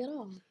toxic at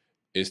all.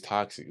 It's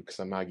toxic because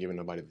I'm not giving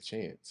nobody the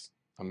chance.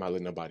 I'm not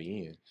letting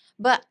nobody in.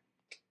 But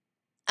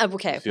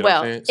okay,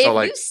 well,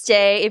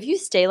 if you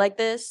stay like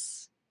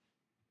this,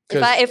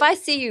 if I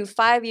see you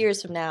 5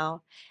 years from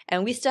now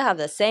and we still have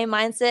the same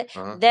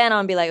mindset, then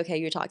I'll be like, okay,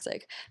 you're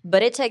toxic.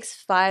 But it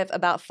takes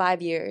about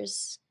 5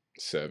 years.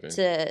 7.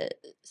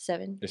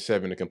 It's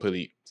 7 to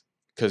completely,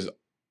 because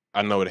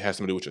I know it has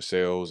something to do with your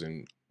sales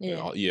and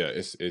all,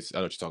 it's I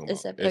know what you're talking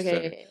about. It's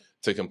 7.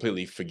 To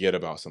completely forget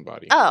about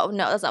somebody. Oh,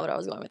 no, that's not what I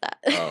was going with that.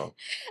 Oh.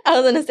 I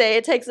was going to say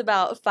it takes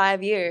about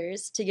 5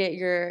 years to get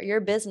your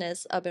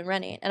business up and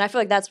running. And I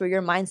feel like that's where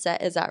your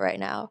mindset is at right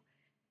now.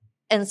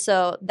 And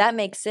so that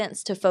makes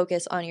sense to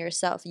focus on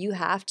yourself. You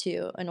have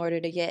to in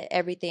order to get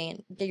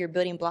your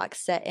building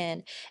blocks set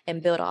in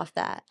and build off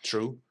that.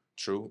 True.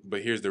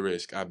 But here's the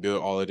risk. I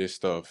build all of this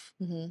stuff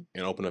and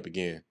open up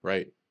again,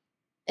 right?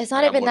 It's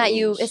not even that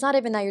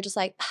you're just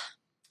like,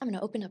 I'm going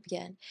to open up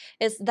again.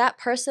 It's that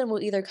person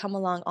will either come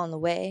along on the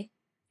way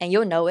and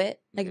you'll know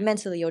it. Like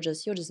mentally, you'll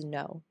just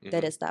know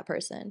that it's that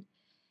person.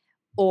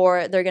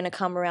 Or they're going to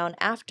come around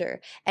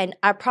after. And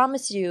I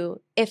promise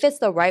you, if it's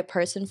the right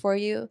person for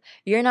you,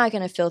 you're not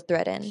going to feel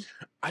threatened.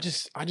 I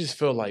just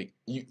feel like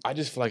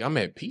I'm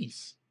at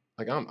peace.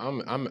 Like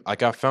I'm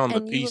like I found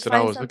the peace that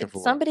I was looking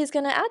for. Somebody's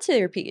going to add to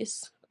your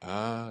peace.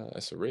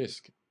 That's a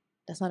risk.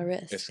 That's not a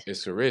risk.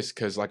 It's a risk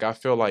because like I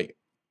feel like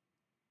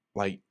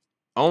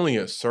only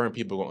a certain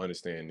people gonna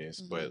understand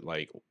this, but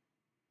like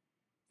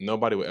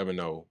nobody will ever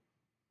know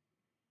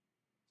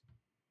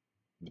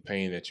the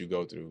pain that you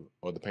go through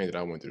or the pain that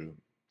I went through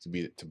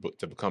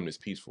to become this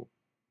peaceful,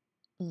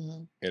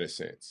 in a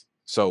sense.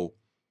 So,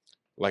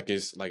 like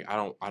it's like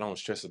I don't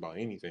stress about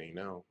anything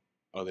now,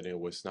 other than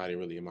what's not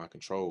really in my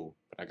control.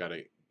 But I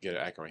gotta get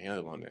an accurate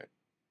handle on that.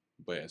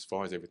 But as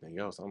far as everything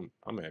else,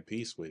 I'm at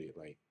peace with it.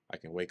 Like I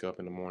can wake up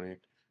in the morning,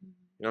 you know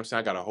what I'm saying?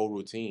 I got a whole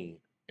routine,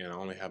 and I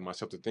only have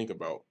myself to think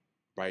about.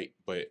 Right,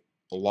 but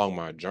along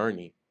my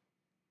journey,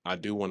 I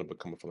do want to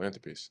become a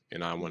philanthropist,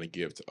 and I want to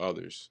give to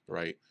others.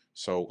 Right,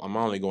 so I'm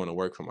not only going to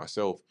work for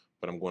myself,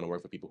 but I'm going to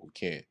work for people who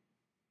can't.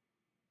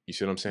 You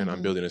see what I'm saying?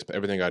 I'm building this.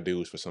 Everything I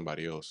do is for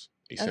somebody else,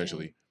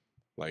 essentially.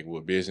 Like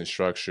with business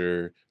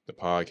structure, the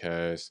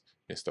podcast,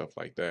 and stuff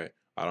like that.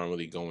 I don't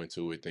really go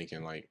into it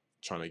thinking like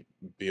trying to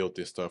build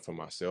this stuff for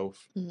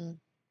myself.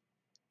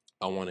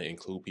 I want to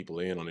include people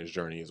in on this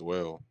journey as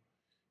well.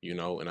 you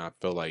know, and I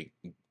feel like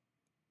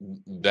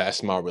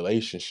that's my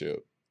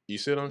relationship. You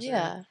see what I'm saying?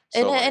 Yeah,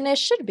 So and it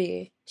should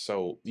be.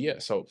 So yeah,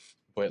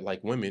 but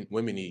like women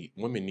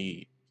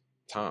need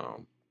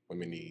time,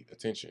 women need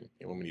attention,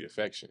 and women need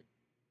affection.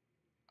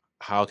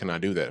 How can I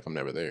do that if I'm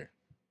never there?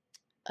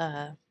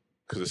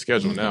 Because the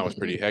schedule now is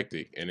pretty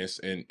hectic, and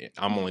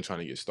I'm only trying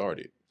to get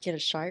started. Get a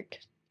shark.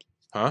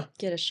 Huh?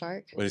 Get a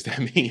shark. What does that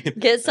mean?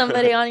 Get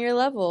somebody on your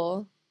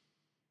level.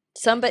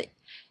 Somebody,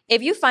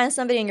 if you find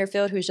somebody in your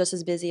field who's just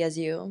as busy as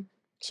you.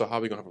 So how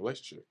are we gonna have a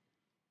relationship?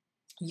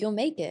 You'll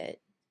make it.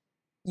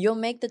 You'll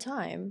make the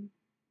time.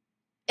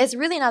 It's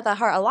really not that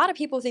hard. A lot of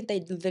people think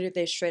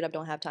they straight up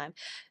don't have time.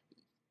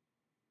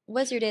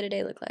 What's your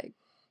day-to-day look like?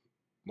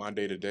 My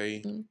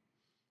day-to-day?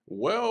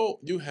 Well,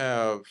 you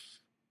have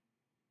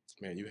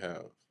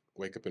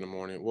wake up in the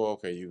morning. Well,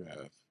 okay, you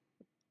have.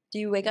 Do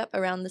you wake up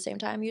around the same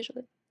time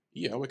usually?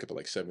 Yeah, I wake up at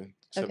like 7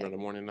 in the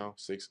morning now,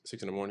 6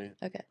 in the morning.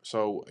 Okay.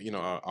 So, you know,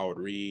 I would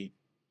read,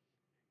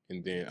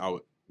 and then I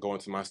would go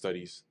into my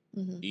studies,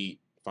 eat,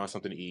 find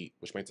something to eat,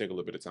 which may take a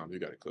little bit of time. You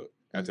got to cook.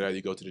 After that,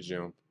 you go to the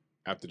gym.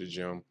 After the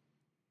gym,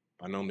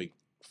 I normally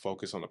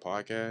focus on the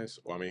podcast,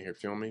 or I'm in here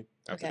filming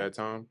after that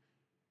time.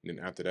 And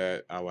then after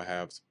that, I will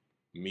have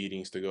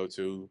meetings to go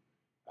to.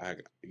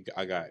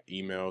 I got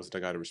emails that I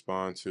got to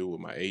respond to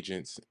with my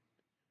agents,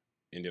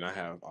 and then I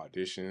have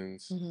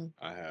auditions.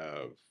 I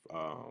have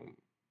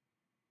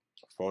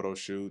photo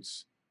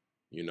shoots,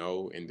 you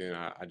know, and then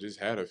I just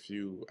had a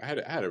few. I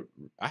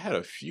had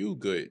a few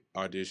good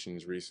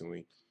auditions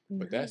recently,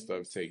 but that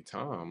stuff take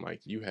time.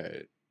 Like you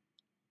had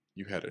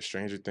a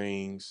Stranger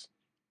Things,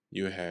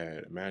 you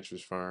had a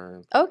mattress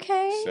firm.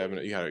 Okay.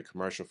 You had a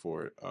commercial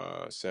for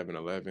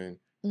 7-Eleven.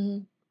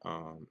 And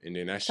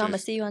then that's so I'm gonna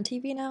see you on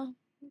TV now.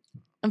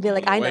 I'm be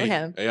like, I know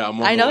him. Yeah,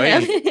 I'm on the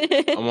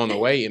way. I'm on the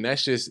way, and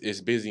that's just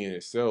it's busy in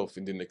itself.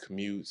 And then the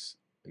commutes,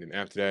 and then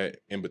after that,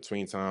 in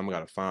between time, I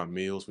gotta find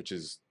meals, which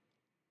is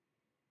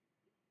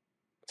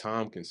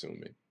time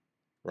consuming,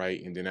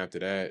 right? And then after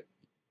that,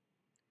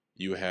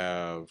 you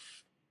have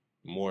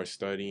more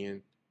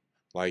studying.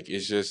 Like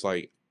it's just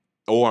like,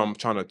 or I'm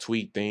trying to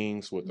tweak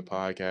things with the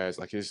podcast.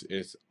 Like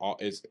it's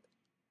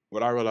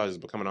what I realize is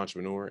becoming an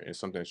entrepreneur and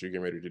something that you're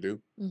getting ready to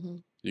do.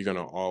 You're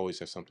gonna always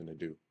have something to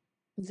do.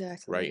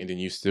 Exactly. Right. And then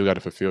you still got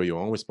to fulfill your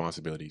own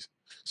responsibilities.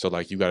 So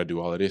like you got to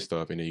do all of this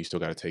stuff, and then you still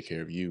got to take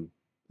care of you.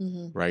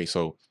 Right.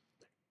 So,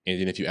 and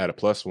then if you add a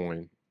plus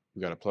one,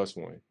 you got a plus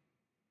one.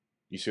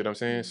 You see what I'm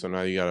saying? So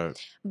now you gotta.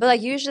 But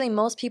like usually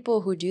most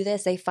people who do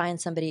this, they find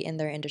somebody in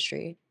their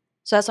industry.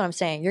 So that's what I'm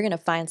saying. You're gonna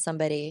find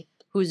somebody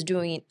who's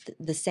doing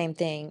the same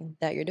thing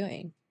that you're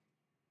doing.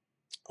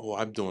 Oh,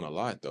 I'm doing a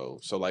lot though.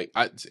 So like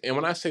and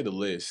when I say the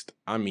list,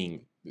 I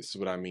mean this is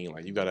what I mean.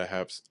 Like you gotta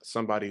have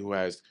somebody who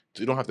has.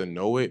 You don't have to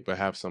know it, but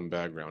have some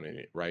background in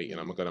it, right? And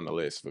I'm gonna go down the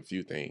list for a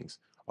few things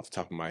off the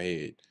top of my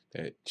head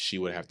that she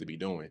would have to be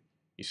doing.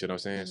 You see what I'm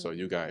saying? So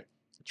you got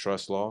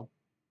trust law,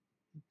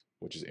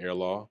 which is air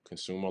law,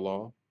 consumer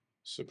law,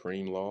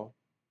 supreme law,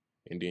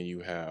 and then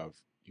you have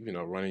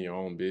running your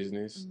own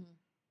business,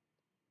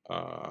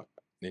 and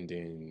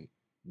then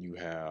you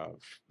have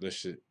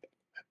let's just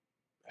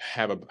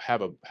have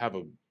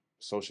a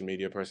social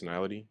media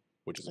personality,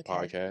 which is a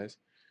podcast,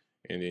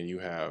 and then you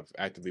have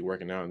actively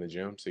working out in the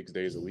gym 6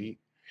 days a week,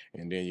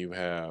 and then you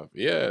have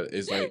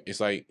it's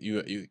like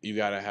you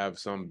gotta have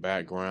some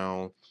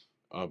background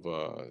of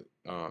a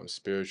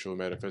spiritual,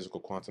 metaphysical,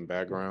 quantum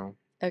background.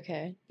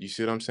 Okay. You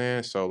see what I'm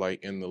saying? So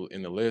like in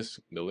the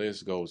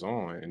list goes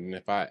on, and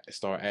if I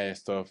start adding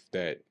stuff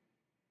that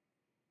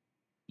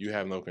you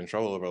have no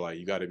control over, like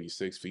you got to be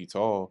 6 feet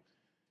tall,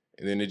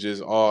 and then it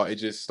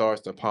just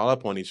starts to pile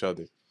up on each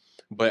other.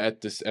 But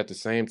at the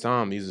same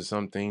time, these are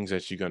some things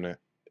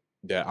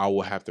that I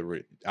will have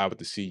to I have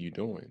to see you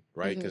doing,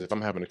 right? Because if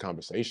I'm having a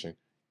conversation,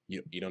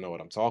 you don't know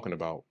what I'm talking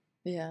about.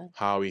 Yeah.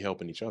 How are we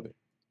helping each other?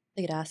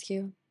 They could ask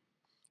you.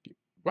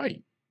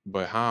 Right.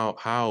 But how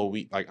are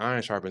we, like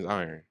iron sharpens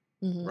iron,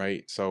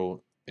 right?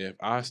 So if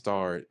I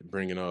start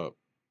bringing up,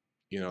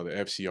 the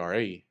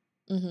FCRA,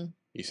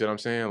 you see what I'm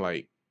saying?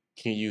 Like,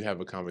 can you have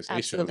a conversation?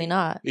 Absolutely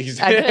not.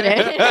 Exactly.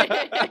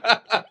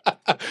 I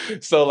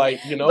couldn't. So like,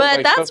 but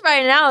like that's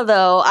right now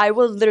though. I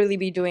will literally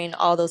be doing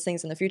all those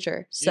things in the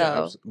future. So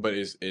yeah, but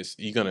it's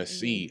you're gonna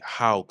see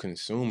how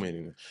consuming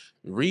and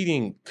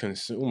reading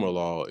consumer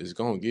law is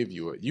gonna give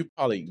you you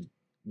probably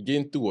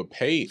getting through a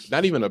page,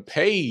 not even a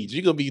page.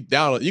 You're gonna be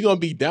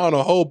down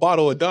a whole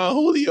bottle of Don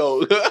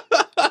Julio.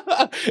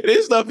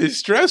 This stuff is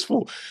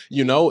stressful,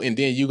 and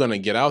then you're gonna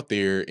get out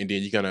there, and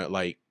then you're gonna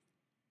like.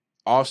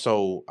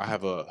 Also, I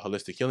have a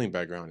holistic healing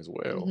background as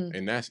well,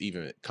 and that's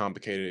even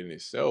complicated in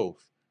itself.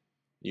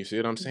 You see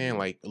what I'm saying?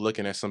 Like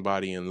looking at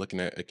somebody and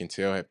I can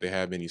tell if they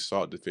have any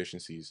salt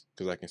deficiencies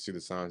because I can see the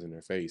signs in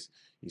their face.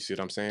 You see what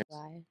I'm saying?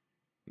 Why?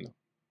 No.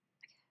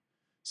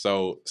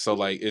 So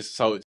like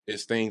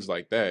it's things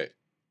like that.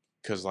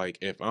 Cause like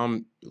if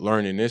I'm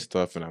learning this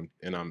stuff and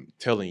I'm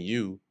telling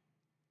you,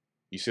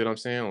 you see what I'm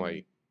saying?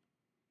 Like,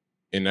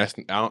 and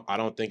I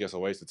don't think it's a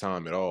waste of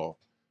time at all.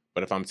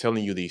 But if I'm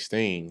telling you these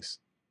things,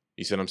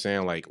 you see what I'm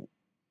saying? Like,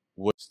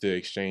 what's the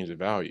exchange of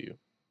value?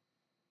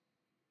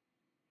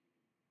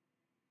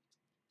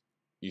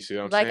 You see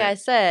what I'm like saying? I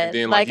said, And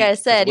then, like I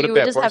said, what you if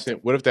would that just have person?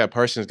 to. What if that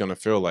person is gonna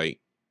feel like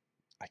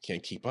I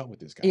can't keep up with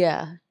this guy?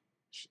 Yeah.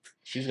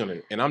 She's gonna,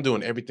 and I'm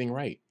doing everything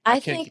right. I I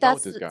can't think keep up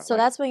with that's this guy. so.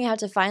 Like That's when you have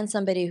to find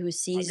somebody who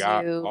sees you.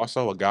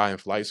 a guy in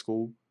flight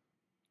school.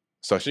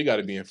 So she got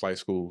to be in flight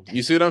school.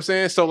 You see what I'm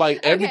saying? So like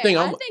everything,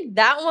 I think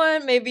that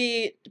one may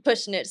be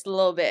pushing it just a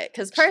little bit.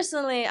 Because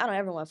personally, I don't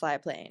ever want to fly a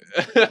plane.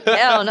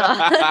 Hell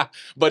no.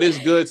 But it's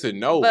good to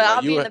know. But like,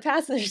 I'll be in the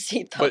passenger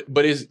seat though.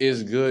 But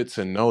it's good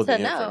to know the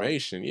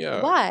information.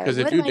 Yeah. Why? Because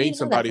if What you do I need date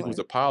to know that somebody for? who's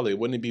a pilot,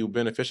 wouldn't it be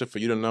beneficial for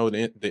you to know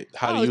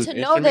how to Oh, use to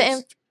know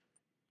instruments?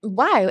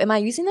 Why? Am I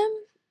using them?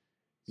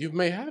 You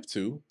may have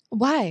to.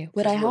 Why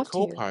would I You're a have to?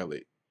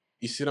 co-pilot.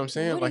 You see what I'm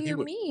saying? What like do you you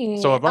would.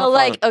 mean? So if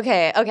I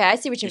okay, I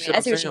see what you mean. see what I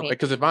I'm see what you saying? mean.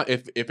 Because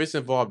if it's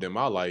involved in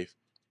my life,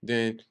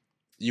 then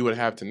you would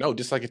have to know.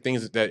 Just like the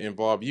things that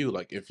involve you.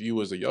 Like if you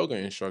was a yoga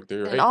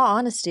instructor, In all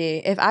honesty,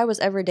 if I was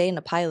ever dating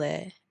a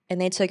pilot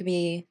and they took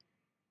me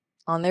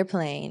on their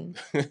plane,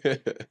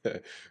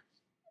 it's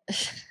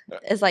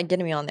like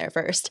getting me on there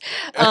first.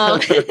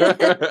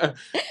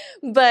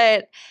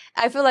 But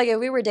I feel like if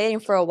we were dating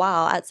for a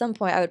while, at some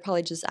point I would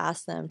probably just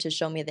ask them to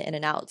show me the in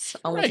and outs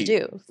on what to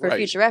do for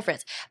future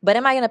reference. But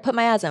am I going to put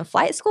my ass in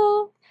flight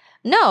school?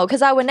 No,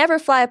 because I would never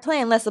fly a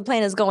plane unless the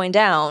plane is going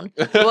down.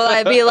 Will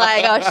I be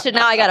like, oh shit,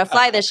 now I got to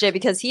fly this shit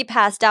because he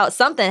passed out,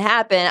 something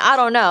happened, I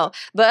don't know.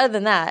 But other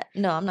than that,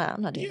 no, I'm not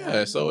doing that.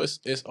 Yeah, so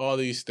it's all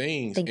these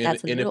things. I think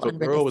that's and if a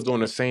girl was doing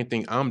the same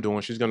thing I'm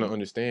doing, she's gonna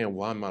understand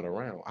why I'm not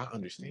around. I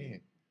understand.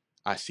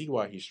 I see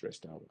why he's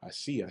stressed out. I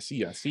see. I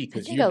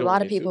think a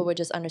lot of people would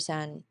just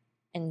understand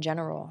in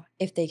general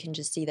if they can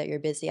just see that you're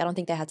busy. I don't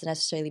think they have to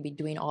necessarily be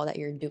doing all that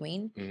you're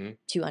doing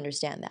to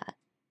understand that.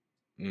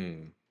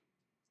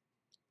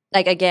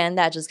 Like again,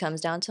 that just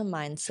comes down to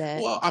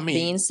mindset. Well, I mean,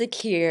 being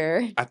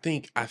secure. I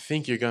think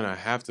you're gonna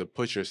have to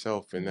put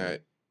yourself in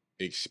that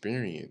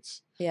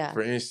experience. Yeah.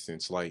 For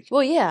instance, like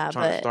trying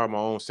to start my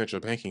own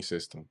central banking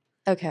system.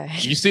 Okay.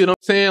 You see what I'm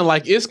saying?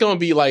 Like it's gonna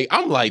be like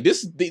I'm like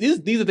these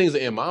are things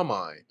that are in my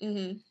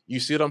mind. You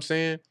see what I'm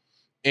saying?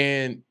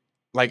 And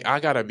like I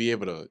gotta be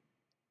able to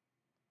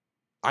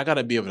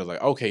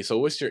like, okay, so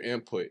what's your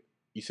input?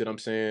 You see what I'm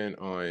saying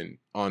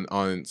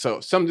on so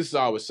some of this is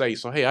I would say.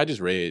 So hey, I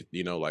just read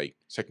like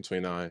Section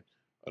 29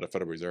 of the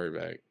Federal Reserve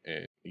Act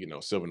and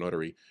Silver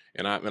Notary,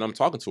 and I'm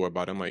talking to her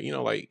about it. I'm like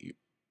like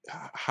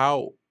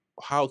how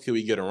can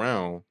we get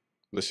around,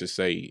 let's just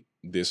say,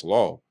 this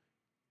law?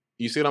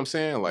 You see what I'm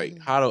saying? Like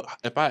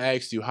if I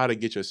asked you how to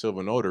get your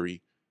silver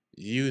notary,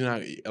 you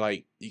not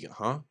like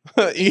huh?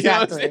 You know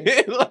what I'm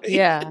saying? Like,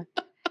 yeah.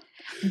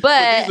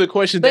 But these are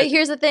questions but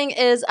here's the thing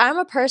is I'm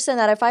a person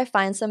that if I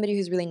find somebody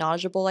who's really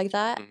knowledgeable like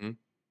that,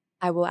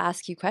 I will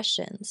ask you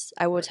questions.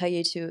 I will tell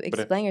you to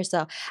explain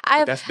yourself.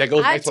 I've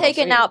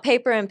taken out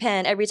paper and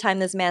pen every time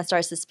this man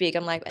starts to speak.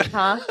 I'm like,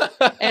 huh?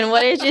 And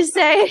what did you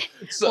say?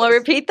 Want to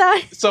repeat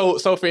that? So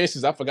for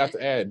instance, I forgot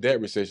to add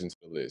debt rescission to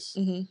the list.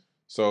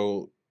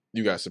 So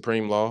you got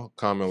supreme law,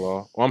 common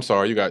law. Oh, I'm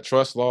sorry, you got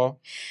trust law.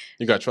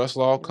 You got trust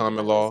law,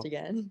 common law.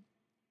 Again.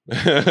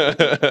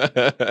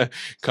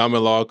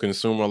 Common law,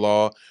 consumer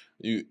law,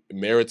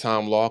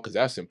 maritime law, because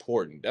that's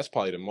important. That's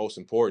probably the most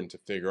important to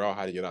figure out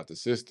how to get out the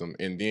system.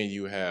 And then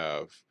you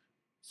have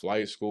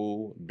flight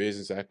school,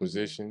 business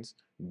acquisitions,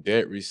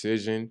 debt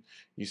rescission.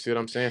 You see what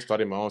I'm saying?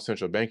 Starting my own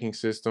central banking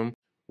system,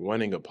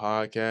 running a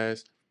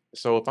podcast.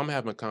 So if I'm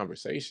having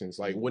conversations,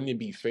 like, wouldn't it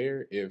be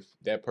fair if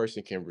that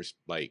person can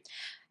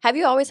Have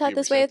you always had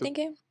this way of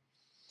thinking?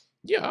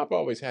 Yeah, I've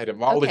always had it.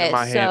 I've always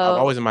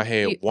in my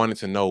head wanted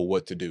to know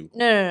what to do.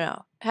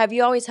 No. Have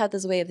you always had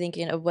this way of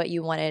thinking of what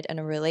you wanted in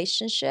a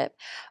relationship?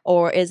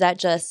 Or is that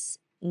just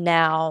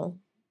now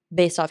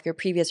based off your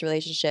previous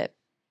relationship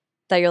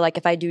that you're like,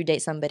 if I do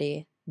date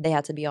somebody, they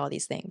have to be all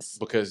these things?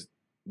 Because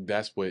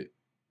that's what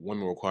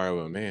women require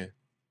of a man.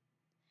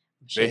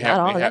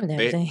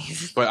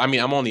 Things. But I mean,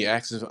 I'm only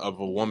asking of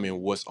a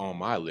woman what's on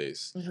my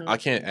list. I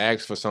can't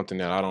ask for something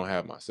that I don't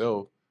have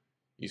myself.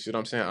 You see what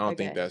I'm saying? I don't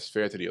think that's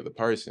fair to the other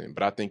person,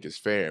 but I think it's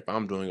fair if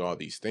I'm doing all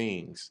these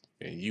things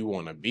and you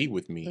want to be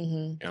with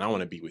me and I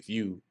want to be with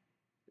you.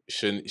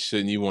 Shouldn't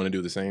you want to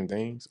do the same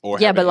things? Or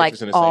but like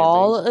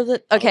all of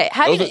it. Okay,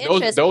 having an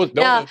interest.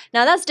 Now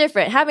that's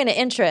different. Having an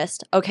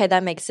interest, okay,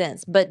 that makes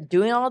sense. But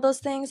doing all those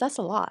things, that's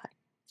a lot.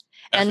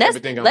 And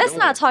let's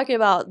not talk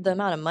about the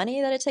amount of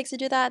money that it takes to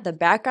do that, the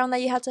background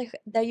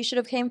that you should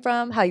have came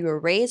from, how you were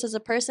raised as a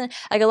person.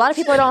 Like a lot of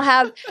people don't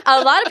have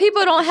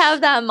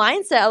that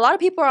mindset. A lot of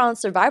people are on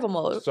survival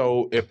mode.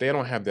 So if they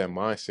don't have that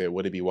mindset,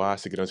 would it be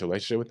wise to get into a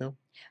relationship with them?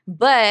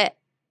 But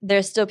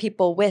there's still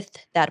people with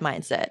that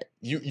mindset.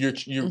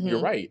 You're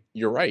right.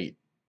 You're right.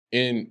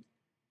 And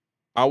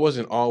I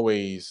wasn't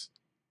always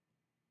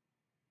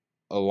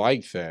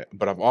like that,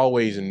 but I've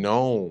always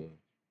known.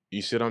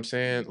 You see what I'm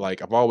saying?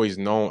 Like I've always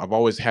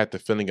had the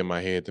feeling in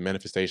my head, the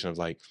manifestation of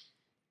like,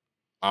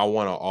 I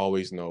want to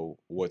always know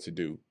what to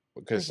do.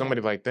 Because somebody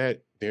like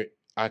that,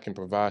 I can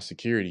provide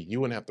security. You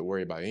wouldn't have to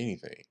worry about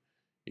anything.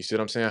 You see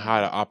what I'm saying?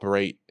 How to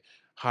operate,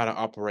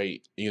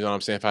 you know what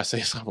I'm saying? If I say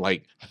something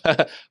like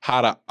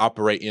how to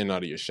operate in and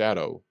out of your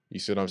shadow, You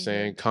see what I'm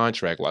saying?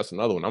 Contract law. That's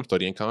another one. I'm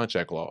studying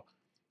contract law.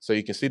 So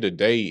you can see the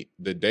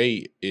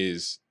day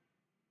is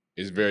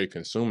very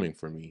consuming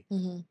for me.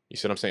 You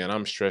see what I'm saying? And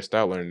I'm stressed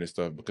out learning this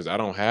stuff because I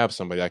don't have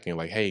somebody I can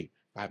like, hey,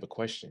 I have a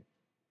question.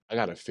 I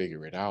gotta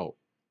figure it out.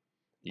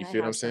 You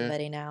feel what I'm saying?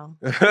 Somebody now.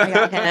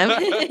 I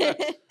got him.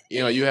 You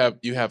know, you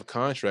have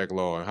contract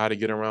law and how to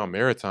get around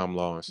maritime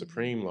law and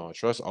supreme law.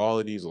 Trust all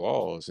of these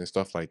laws and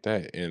stuff like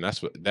that. And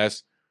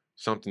that's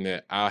something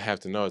that I have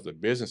to know as a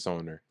business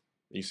owner.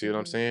 You see what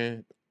I'm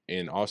saying?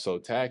 And also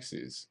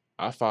taxes.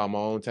 I file my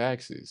own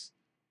taxes.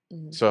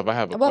 So if I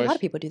have a question, a lot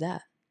of people do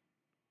that.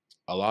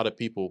 A lot of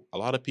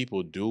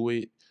people do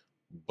it,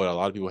 but a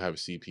lot of people have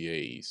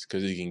CPAs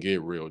because it can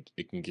get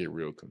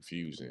real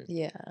confusing.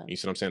 Yeah. You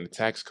see what I'm saying? The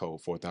tax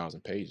code,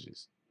 4,000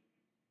 pages.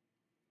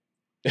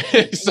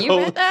 So, you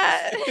read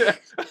that?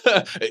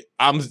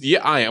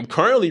 I am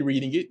currently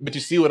reading it, but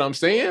you see what I'm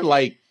saying?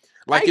 Like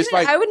it's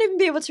like I wouldn't even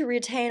be able to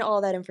retain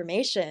all that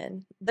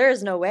information. There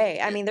is no way.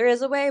 I mean, there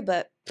is a way,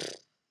 but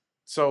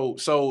so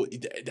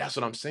that's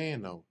what I'm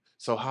saying though.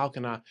 So how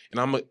can I?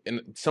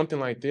 And something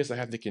like this, I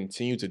have to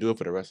continue to do it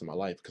for the rest of my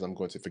life because I'm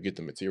going to forget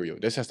the material.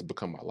 This has to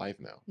become my life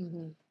now.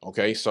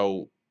 Okay,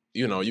 so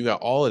you know, you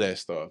got all of that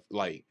stuff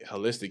like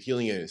holistic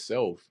healing in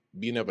itself,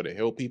 being able to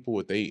help people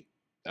with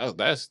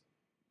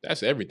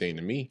that's everything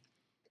to me.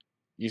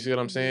 You see what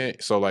I'm saying?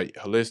 So like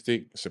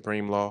holistic,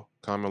 supreme law,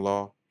 common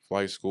law,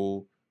 flight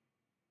school.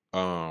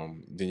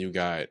 Then you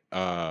got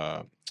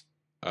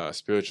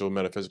spiritual,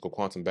 metaphysical,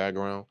 quantum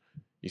background.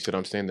 You see what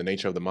I'm saying? The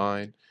nature of the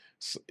mind.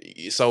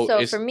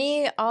 So for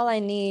me, all I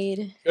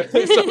need. So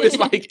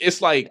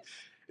it's like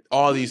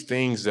all these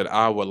things that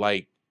I would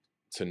like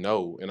to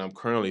know, and I'm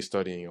currently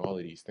studying all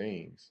of these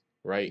things,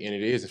 right? And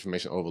it is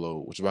information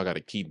overload, which is why I got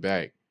to keep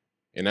back,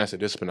 and that's a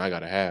discipline I got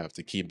to have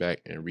to keep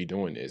back and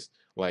redoing this.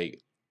 Like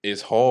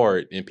it's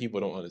hard, and people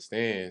don't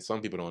understand.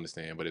 Some people don't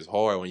understand, but it's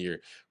hard when you're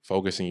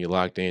focusing, you're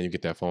locked in, you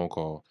get that phone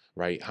call,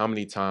 right? How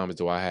many times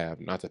do I have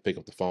not to pick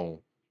up the phone?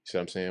 See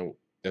what I'm saying?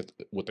 That's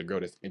with the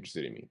girl that's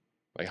interested in me.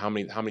 Like how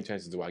many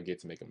chances do I get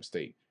to make a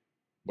mistake?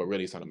 But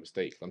really, it's not a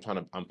mistake.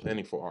 I'm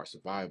planning for our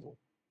survival.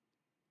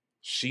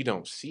 She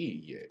don't see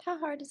it yet. How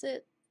hard is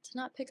it to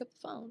not pick up the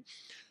phone?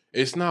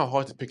 It's not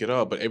hard to pick it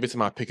up, but every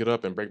time I pick it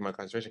up and break my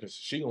concentration, because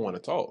she gonna want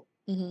to talk.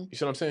 You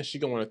see what I'm saying? She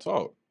gonna want to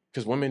talk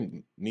because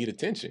women need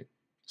attention.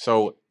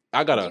 So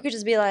I gotta. You could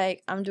just be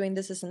like, I'm doing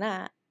this, and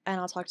that, and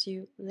I'll talk to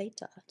you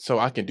later. So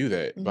I can do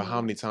that, but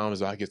how many times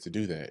do I get to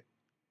do that?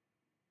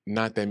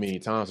 Not that many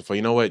times. Before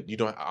you know what, you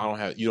don't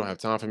have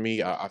time for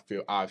me. I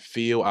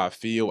feel,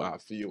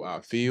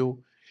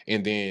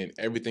 and then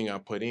everything I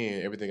put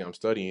in, everything I'm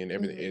studying,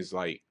 everything is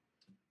like.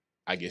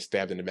 I get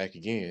stabbed in the back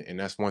again. And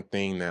that's one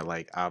thing that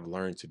like I've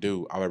learned to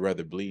do. I would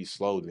rather bleed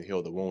slow than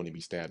heal the wound and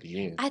be stabbed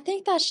again. I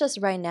think that's just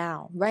right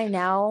now. Right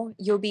now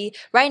you're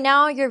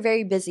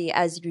very busy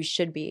as you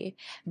should be.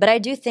 But I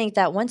do think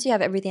that once you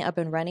have everything up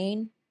and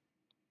running,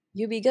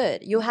 you'll be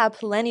good. You'll have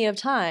plenty of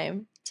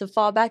time to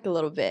fall back a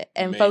little bit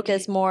and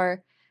focus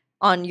more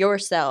on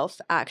yourself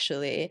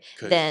actually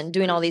than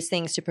doing all these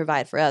things to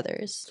provide for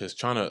others. Because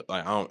trying to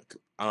like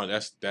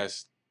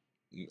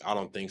I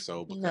don't think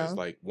so because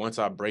like once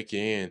I break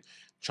in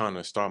trying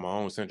to start my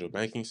own central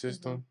banking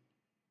system,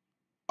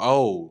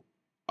 I'm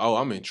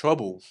in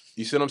trouble.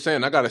 You see what I'm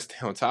saying? I gotta stay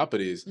on top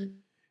of this.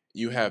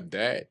 You have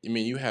that. I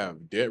mean, you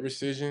have debt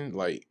rescission,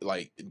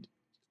 like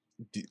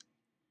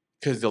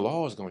because the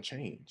law is gonna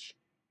change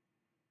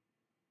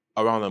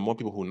around the more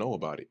people who know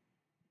about it.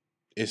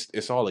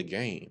 It's all a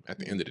game at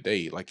the end of the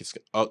day. Like it's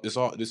all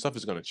this stuff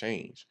is gonna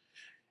change.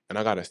 And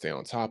I gotta stay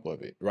on top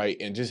of it, right?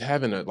 And just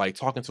having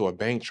talking to a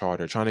bank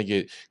charter, trying to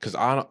get, because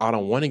I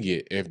don't want to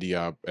get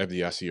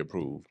FDIC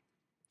approved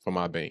for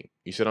my bank.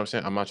 You see what I'm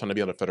saying? I'm not trying to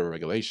be under federal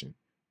regulation.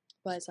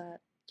 Why is that?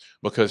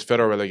 Because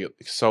federal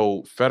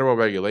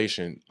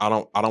regulation, I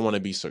don't want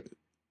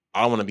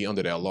to be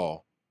under that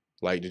law,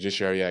 like the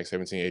Judiciary Act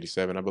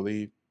 1787, I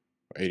believe,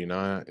 or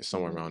 89, it's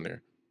somewhere around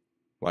there.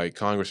 Like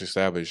Congress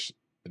established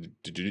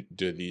the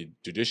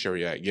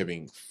Judiciary Act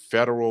giving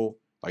federal.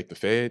 Like the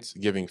feds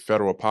giving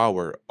federal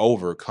power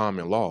over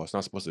common law. It's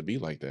not supposed to be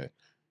like that.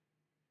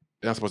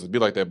 It's not supposed to be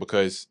like that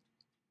because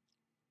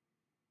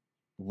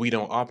we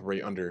don't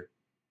operate under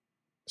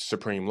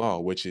supreme law,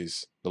 which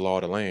is the law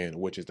of the land,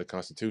 which is the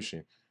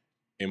Constitution.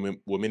 And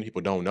what many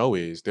people don't know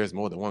is there's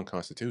more than one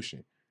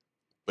Constitution.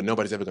 But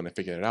nobody's ever going to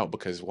figure it out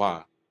because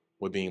why?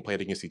 We're being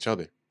played against each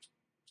other.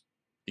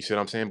 You see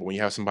what I'm saying? But when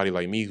you have somebody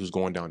like me who's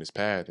going down this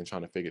path and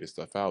trying to figure this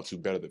stuff out to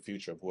better the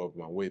future of whoever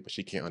I'm with, but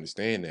she can't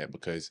understand that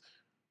because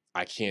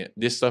I can't.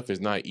 This stuff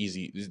is not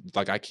easy.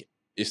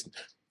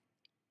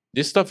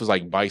 This stuff is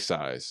like bite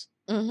size,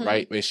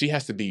 right? And she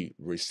has to be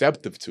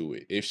receptive to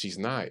it. If she's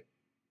not,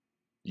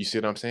 you see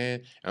what I'm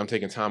saying? I'm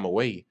taking time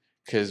away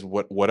because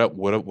what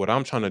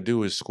I'm trying to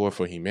do is score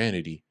for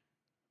humanity.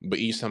 But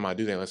each time I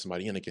do that, let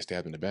somebody in, they get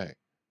stabbed in the back.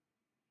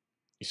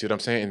 You see what I'm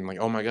saying? And like,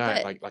 oh my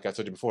God, like I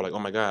told you before, like, oh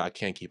my God, I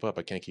can't keep up.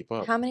 I can't keep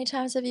up. How many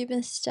times have you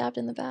been stabbed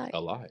in the back?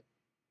 A lot.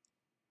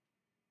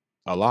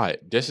 A lot.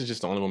 This is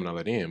just the only woman I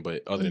let in,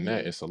 but other than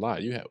that, it's a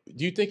lot. Do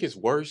you think it's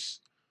worse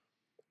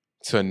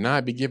to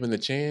not be given the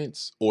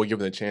chance or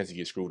given the chance to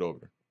get screwed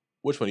over?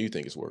 Which one do you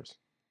think is worse?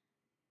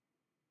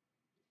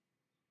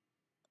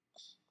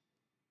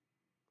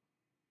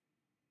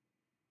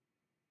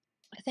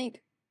 I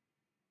think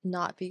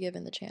not be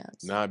given the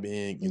chance. Not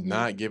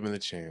given the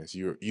chance.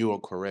 You are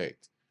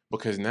correct.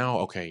 Because now,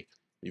 okay,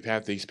 you've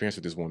had the experience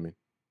with this woman.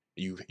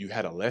 You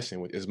had a lesson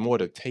with. It's more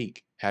to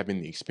take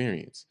having the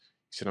experience.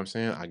 You see what I'm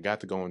saying? I got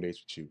to go on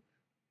dates with you.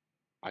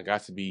 I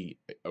got to be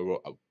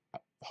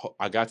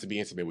I got to be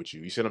intimate with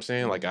you. You see what I'm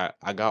saying? Like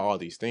I got all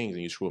these things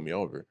and you screwed me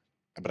over.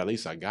 But at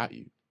least I got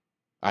you.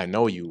 I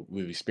know you.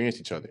 We've experienced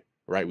each other,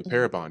 right? We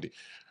pair bonded.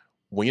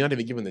 When you're not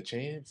even given the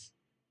chance.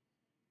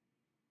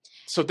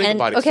 So think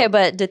about it. Okay,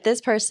 but did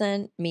this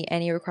person meet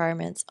any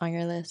requirements on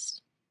your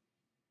list?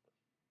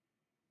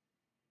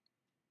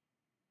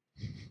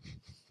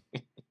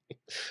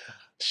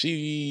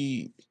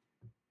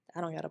 I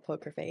don't got a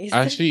poker face.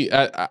 Actually,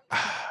 at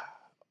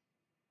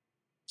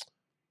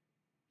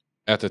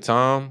the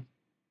time,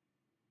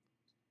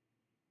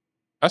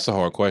 that's a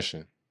hard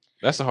question.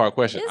 Is it?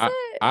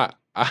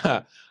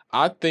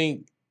 I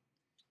think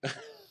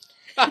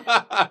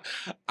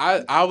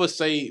I would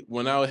say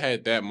when I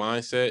had that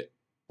mindset,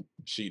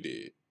 she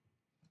did.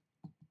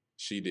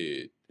 She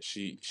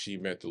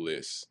met the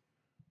list.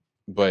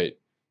 But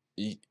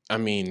I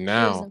mean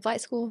now she was in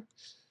flight school.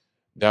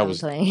 That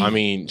was I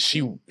mean,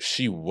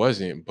 she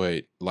wasn't,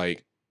 but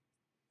like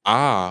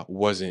I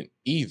wasn't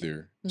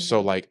either.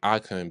 So like I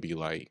couldn't be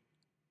like,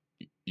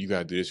 you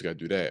gotta do this, you gotta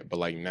do that. But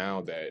like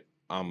now that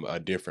I'm a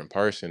different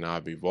person,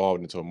 I've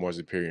evolved into a more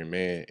superior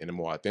man and a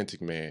more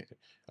authentic man,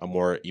 a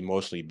more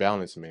emotionally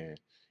balanced man.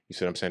 You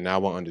see what I'm saying?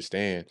 Now I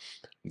understand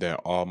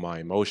that all my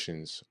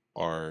emotions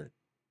are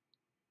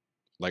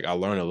like I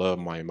learn to love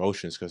my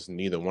emotions because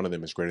neither one of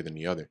them is greater than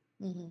the other.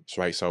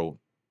 So, right. So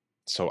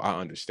I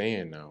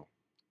understand now.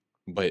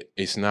 But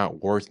it's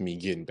not worth me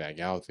getting back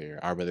out there.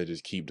 I'd rather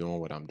just keep doing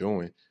what I'm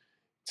doing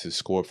to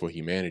score for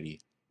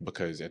humanity.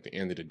 Because at the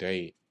end of the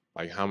day,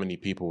 like how many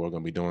people are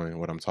going to be doing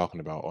what I'm talking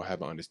about or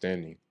have an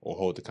understanding or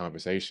hold the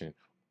conversation?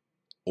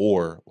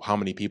 Or how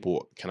many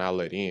people can I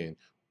let in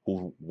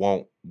who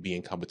won't be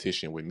in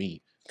competition with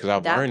me? Because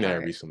I've learned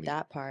that recently.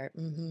 That part.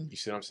 You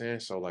see what I'm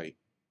saying? So like,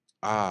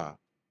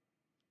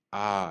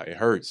 it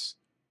hurts.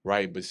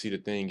 Right. But see, the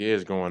thing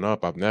is, growing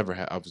up, I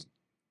was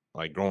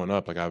like growing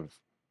up, I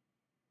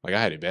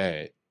had it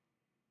bad.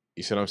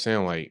 You see what I'm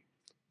saying? Like,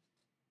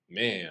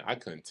 man, I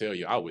couldn't tell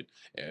you.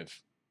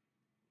 If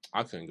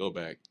I couldn't go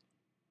back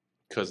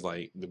because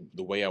like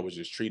the way I was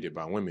just treated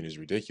by women is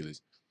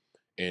ridiculous.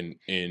 And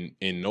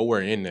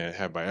nowhere in that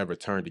have I ever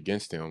turned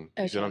against them.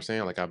 You see what I'm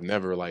saying? Like I've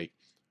never like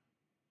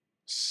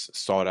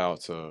sought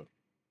out to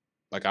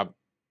like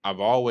I've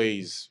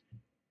always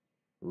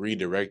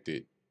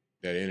redirected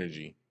that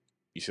energy.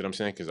 You see what I'm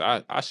saying?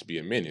 Because I should be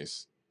a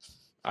menace.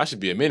 I should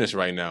be a menace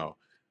right now.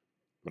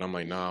 But I'm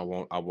like, nah, I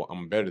won't.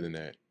 I'm better than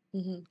that.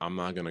 I'm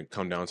not gonna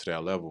come down to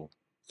that level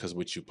because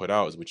what you put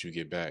out is what you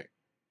get back.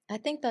 I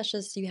think that's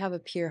just you have a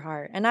pure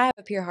heart. And I have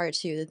a pure heart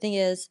too. The thing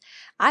is,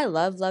 I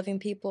love loving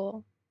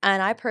people.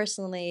 And I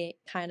personally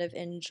kind of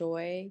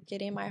enjoy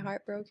getting my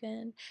heart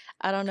broken.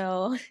 I don't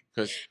know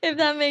if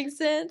that makes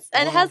sense.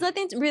 And it has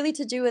nothing really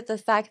to do with the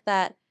fact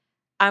that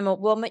I'm a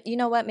woman. You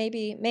know what?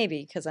 Maybe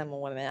because I'm a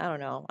woman. I don't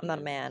know. I'm not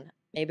a man.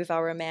 Maybe if I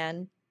were a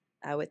man,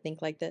 I would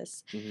think like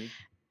this.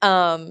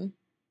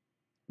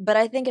 But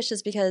I think it's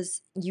just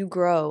because you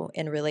grow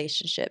in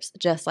relationships,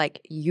 just like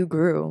you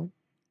grew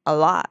a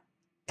lot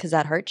because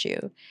that hurt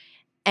you.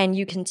 And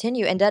you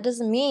continue. And that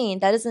doesn't mean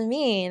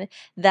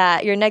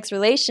that your next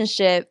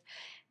relationship,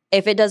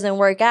 if it doesn't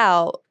work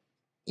out,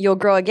 you'll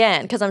grow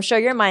again. Because I'm sure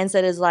your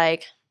mindset is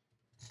like,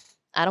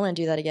 I don't want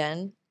to do that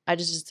again. I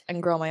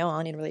can grow on my own.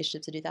 I need a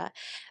relationship to do that.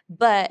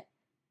 But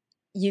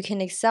you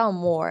can excel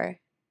more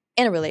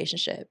in a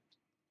relationship,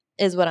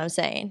 is what I'm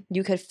saying.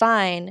 You could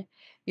find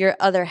your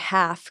other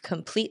half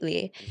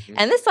completely.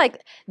 And this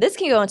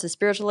can go into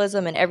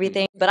spiritualism and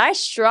everything, but I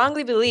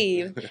strongly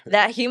believe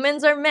that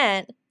humans are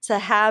meant to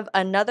have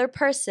another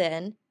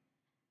person,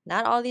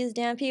 not all these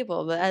damn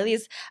people, but at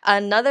least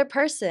another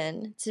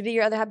person to be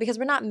your other half, because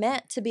we're not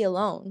meant to be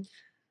alone.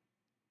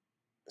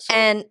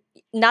 And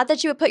not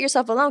that you would put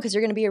yourself alone, because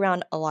you're going to be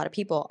around a lot of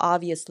people,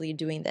 obviously,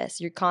 doing this.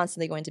 You're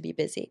constantly going to be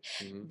busy.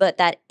 But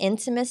that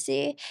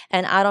intimacy,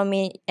 and I don't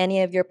mean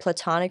any of your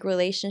platonic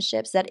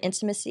relationships, that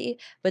intimacy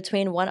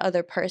between one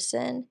other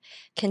person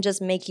can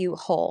just make you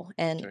whole.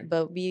 And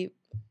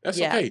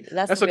that's okay.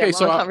 That's okay.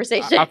 So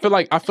conversation. I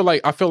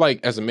feel like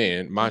as a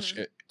man,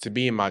 to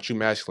be in my true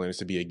masculine is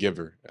to be a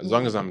giver. As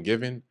long as I'm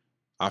giving,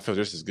 I feel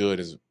just as good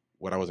as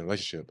when I was in a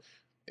relationship.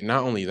 And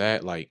not only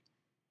that, like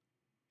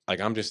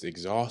I'm just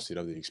exhausted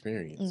of the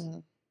experience.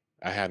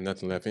 I have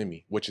nothing left in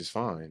me, which is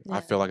fine.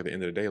 I feel like at the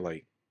end of the day,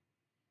 like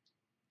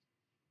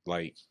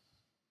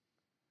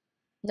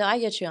no, I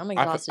get you. I'm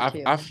exhausted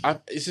too.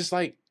 It's just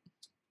like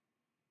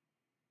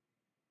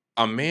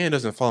a man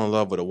doesn't fall in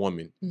love with a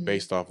woman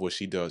based off what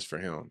she does for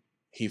him.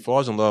 He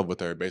falls in love with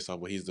her based off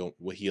what he's doing,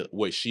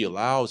 what she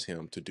allows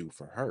him to do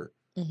for her.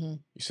 You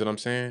see what I'm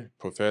saying?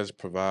 Profess,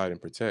 provide, and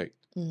protect.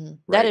 Right?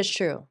 That is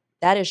true.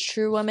 that is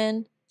true,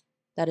 women.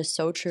 That is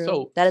so true.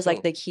 So, that is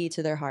like the key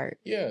to their heart.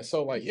 Yeah.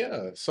 So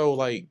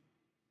like,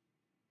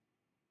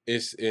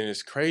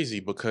 it's crazy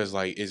because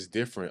like it's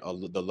different.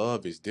 The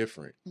love is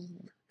different.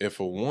 Mm-hmm. If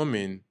a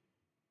woman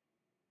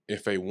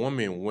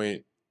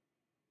went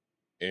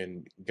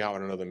and got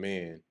with another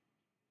man,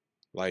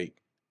 like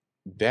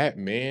that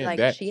man, like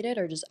that cheated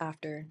or just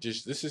after?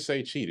 Just let's just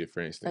say cheated,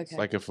 for instance. Okay.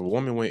 Like if a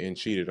woman went and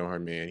cheated on her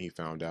man, he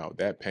found out,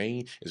 that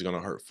pain is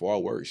gonna hurt far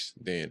worse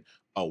than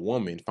a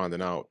woman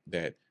finding out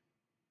that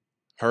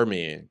her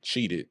man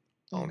cheated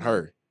on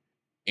her.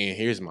 And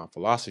here's my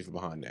philosophy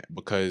behind that,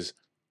 because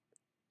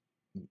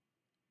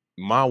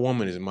my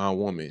woman is my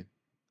woman.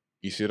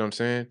 You see what I'm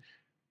saying?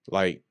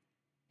 Like,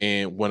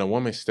 and when a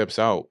woman steps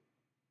out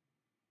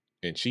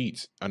and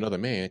cheats, another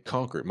man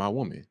conquered my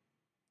woman.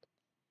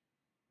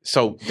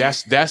 So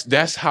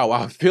that's how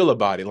I feel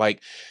about it.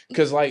 Like,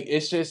 cause like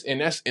it's just, and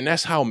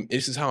that's how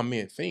this is how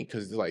men think.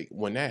 Cause like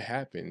when that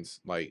happens,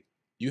 like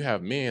you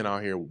have men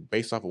out here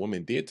based off of what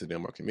women did to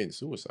them are committing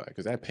suicide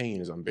because that pain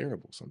is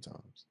unbearable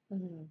sometimes.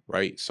 Mm-hmm.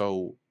 Right.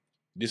 So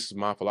this is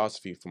my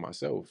philosophy for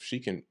myself.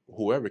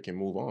 Whoever can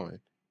move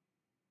on,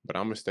 but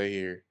I'm gonna stay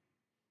here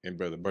and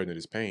bear the burden of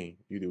this pain.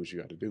 You do what you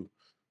got to do,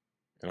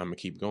 and I'm gonna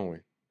keep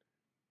going.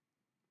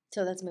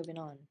 So that's moving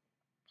on.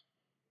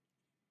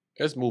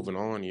 It's moving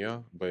on, yeah,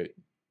 but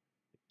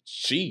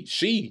she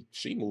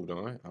moved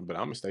on, but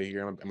I'm gonna stay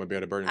here. I'm gonna bear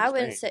the burden. I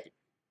wouldn't say,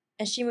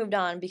 and she moved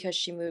on because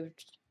she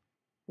moved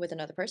with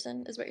another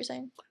person. Is what you're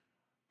saying?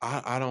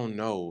 I don't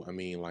know. I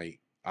mean,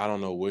 like I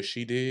don't know what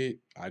she did.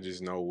 I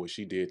just know what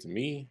she did to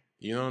me.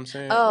 You know what I'm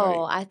saying?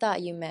 Oh, like, I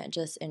thought you meant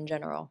just in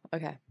general.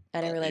 Okay,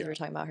 I didn't realize you were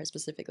talking about her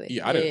specifically.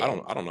 Yeah, I don't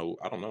know.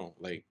 I don't know.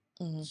 Like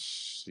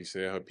she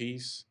said her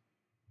piece,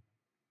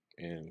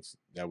 and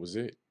that was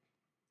it.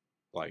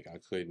 Like I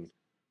couldn't.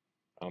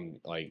 I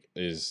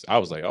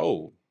was like,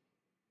 oh,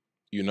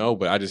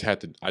 but I just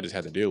had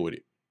to deal with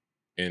it.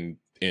 And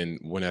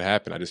when that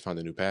happened, I just found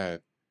a new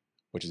path,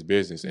 which is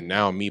business. And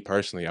now me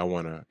personally, I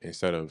want to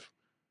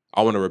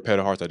repair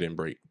the hearts I didn't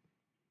break.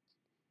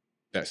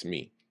 That's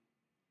me.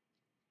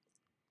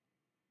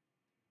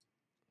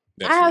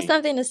 I have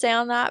something to say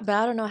on that, but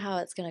I don't know how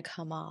it's going to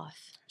come off.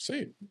 Say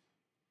it.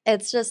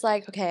 It's just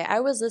like, okay,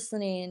 I was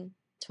listening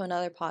to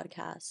another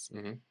podcast.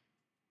 Mm-hmm.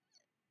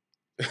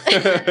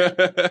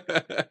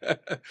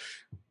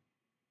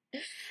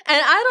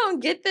 And I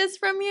don't get this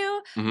from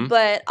you,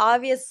 but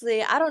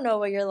obviously, I don't know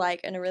what you're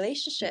like in a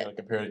relationship. Are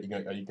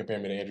you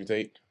comparing me to Andrew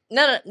Tate?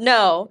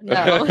 No.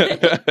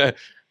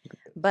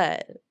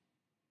 But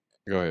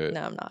go ahead.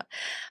 No, I'm not.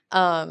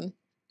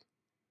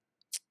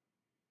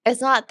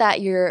 It's not that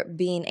you're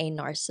being a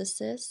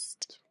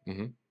narcissist.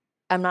 Mm-hmm.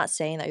 I'm not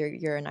saying that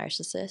you're a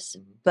narcissist,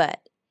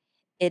 but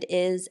it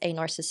is a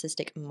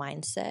narcissistic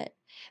mindset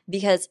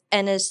because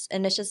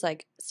it's just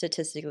like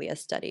statistically a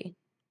study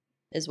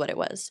is what it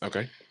was.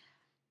 Okay.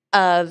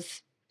 And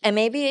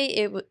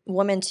maybe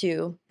women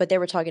too, but they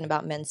were talking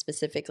about men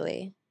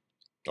specifically.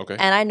 Okay.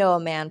 And I know a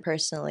man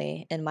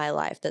personally in my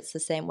life that's the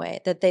same way,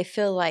 that they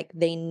feel like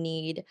they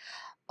need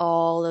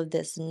all of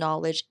this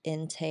knowledge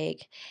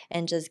intake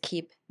and just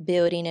keep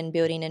building and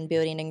building and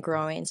building and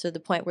growing. So the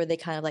point where they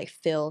kind of like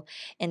feel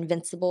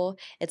invincible.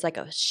 It's like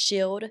a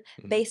shield,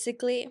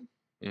 basically.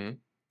 Mm-hmm.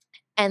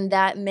 And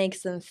that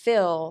makes them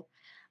feel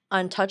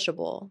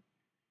untouchable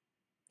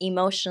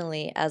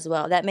emotionally as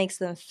well. That makes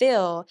them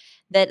feel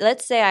that,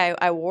 let's say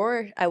I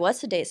was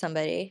to date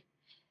somebody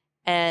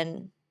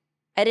and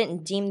I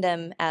didn't deem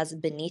them as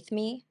beneath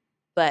me,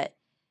 but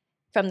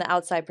from the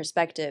outside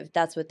perspective,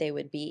 that's what they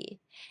would be.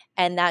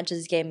 And that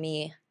just gave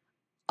me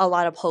a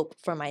lot of hope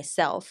for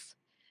myself,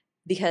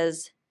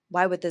 because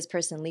why would this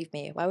person leave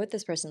me? Why would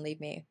this person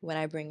leave me when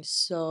I bring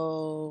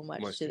so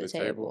much to the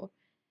table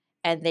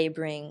and they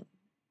bring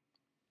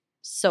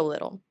so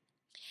little?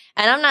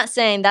 And I'm not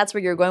saying that's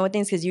where you're going with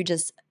things, because you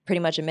just pretty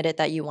much admitted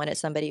that you wanted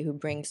somebody who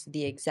brings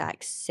the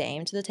exact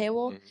same to the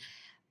table. Mm-hmm.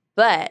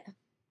 But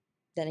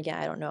then again,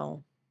 I don't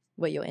know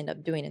what you'll end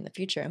up doing in the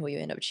future and who you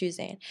end up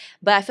choosing.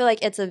 But I feel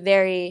like it's a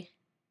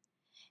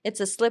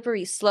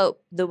slippery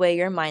slope the way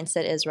your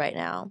mindset is right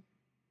now.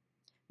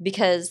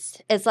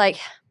 Because it's like,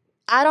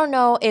 I don't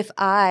know if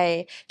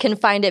I can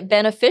find it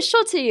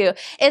beneficial to you.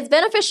 It's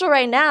beneficial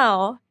right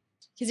now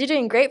because you're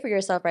doing great for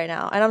yourself right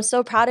now. And I'm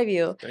so proud of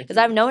you because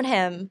I've known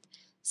him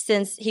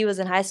since he was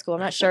in high school.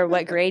 I'm not sure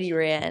what grade you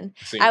were in.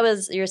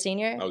 You're a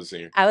senior? I was a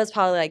senior. I was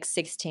probably like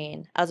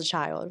 16. I was a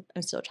child.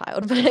 I'm still a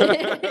child.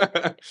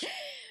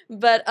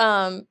 But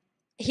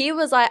he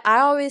was like, I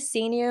always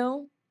seen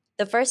you.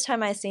 The first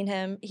time I seen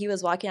him, he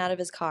was walking out of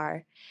his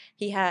car.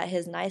 He had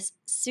his nice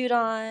suit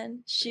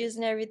on, shoes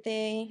and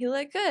everything. He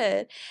looked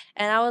good.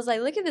 And I was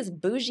like, look at this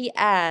bougie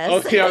ass.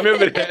 Okay, I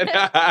remember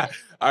that.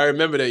 I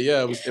remember that.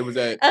 Yeah, it was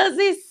that.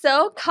 He's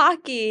so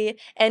cocky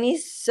and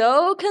he's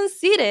so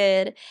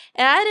conceited.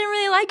 And I didn't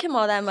really like him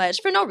all that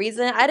much for no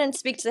reason. I didn't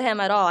speak to him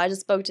at all. I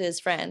just spoke to his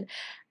friend.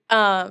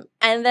 And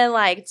then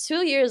like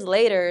 2 years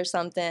later or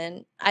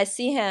something, I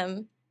see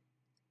him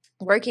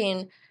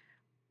working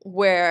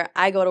where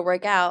I go to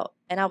work out.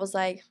 And I was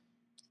like,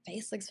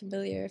 face looks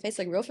familiar. Face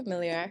look real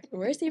familiar.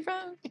 Where's he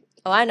from?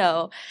 Oh, I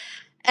know.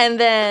 And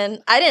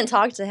then I didn't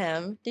talk to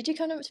him. Did you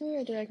come up to me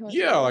or did I come up to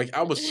you? Yeah, like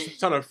I was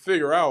trying to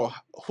figure out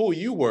who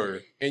you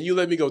were, and you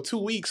let me go 2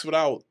 weeks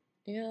without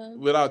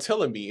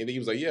telling me. And he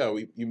was like, "Yeah,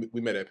 we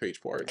met at Page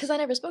Park." Because I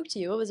never spoke to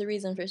you. What was the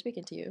reason for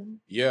speaking to you?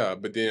 Yeah,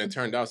 but then it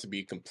turned out to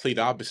be complete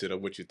opposite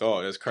of what you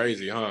thought. That's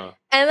crazy, huh?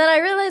 And then I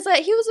realized that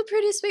he was a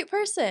pretty sweet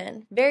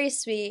person. Very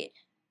sweet,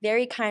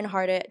 very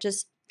kind-hearted,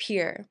 just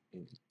pure.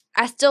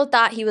 I still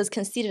thought he was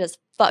conceited as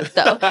fuck,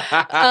 though.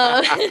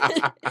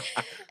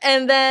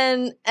 And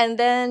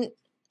then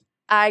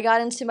I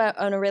got into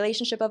a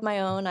relationship of my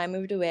own. I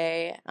moved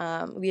away.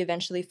 We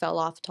eventually fell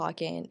off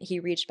talking. He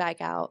reached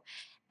back out.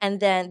 And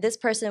then this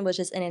person was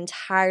just an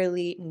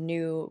entirely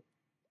new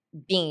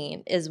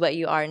being, is what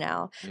you are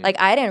now. Like,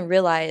 I didn't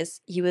realize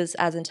he was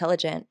as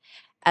intelligent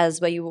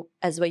as what you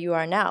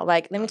are now.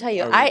 Like, let me tell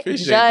you, I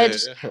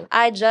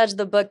judged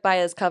the book by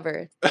his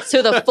cover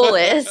to the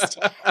fullest.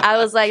 I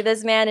was like,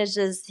 this man is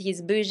just,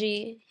 he's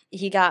bougie.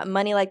 He got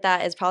money like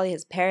that. It's probably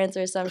his parents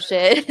or some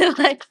shit.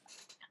 Like,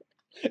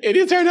 and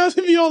it turned out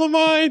to be all of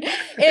mine.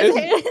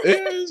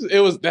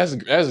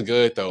 That's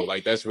good though.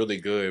 Like, that's really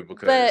good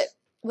because. But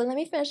let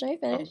me finish.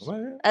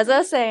 As I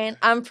was saying,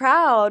 I'm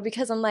proud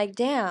because I'm like,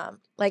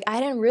 damn, like I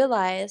didn't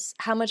realize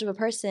how much of a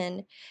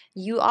person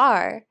you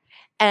are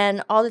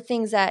and all the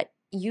things that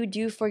you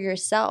do for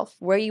yourself,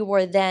 where you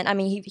were then. I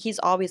mean, he's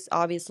always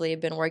obviously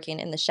been working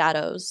in the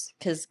shadows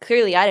because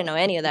clearly I didn't know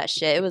any of that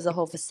shit. It was a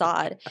whole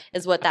facade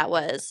is what that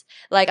was.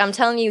 Like, I'm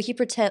telling you,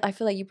 I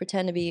feel like you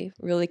pretend to be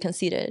really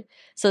conceited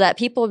so that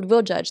people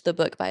will judge the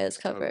book by its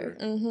cover.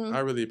 I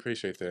really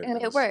appreciate that.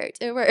 And it worked.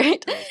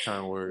 Those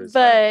kind words.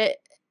 But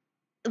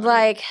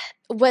like,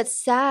 what's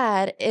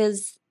sad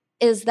is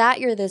that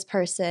you're this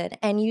person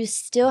and you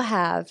still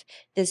have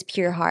this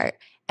pure heart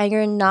and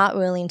you're not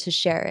willing to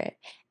share it.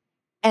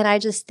 And I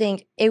just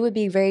think it would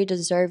be very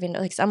deserving,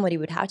 like somebody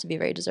would have to be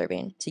very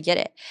deserving to get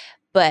it.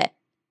 But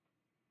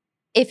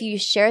if you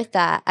shared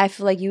that, I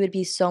feel like you would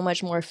be so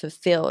much more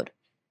fulfilled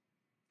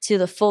to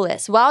the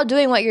fullest while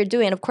doing what you're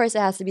doing. Of course, it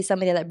has to be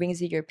somebody that brings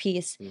you your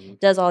peace,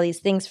 does all these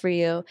things for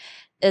you,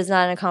 is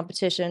not in a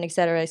competition, et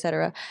cetera, et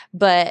cetera.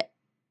 But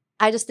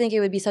I just think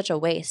it would be such a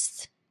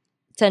waste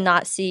to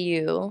not see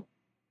you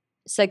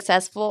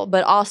successful,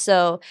 but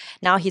also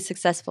now he's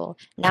successful.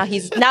 Now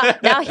he's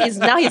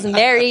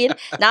married.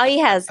 Now he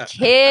has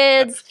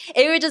kids.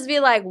 It would just be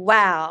like,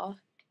 wow.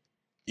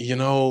 You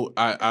know,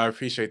 I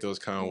appreciate those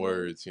kind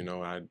words. You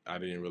know, I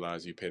didn't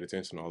realize you paid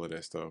attention to all of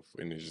that stuff,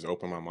 and it just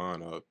opened my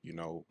mind up. You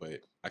know,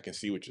 but I can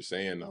see what you're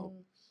saying though,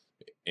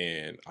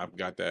 and I've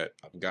gotten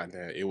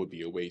that it would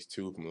be a waste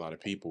too from a lot of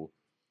people,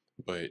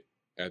 but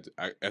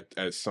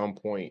at some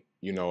point,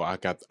 you know, I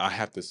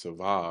have to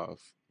survive.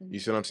 You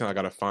see what I'm saying? I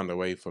got to find a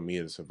way for me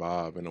to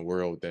survive in a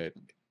world that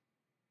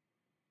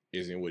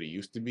isn't what it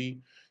used to be.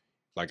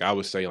 Like I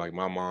would say, like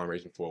my mom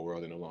raised me for a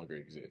world that no longer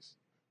exists.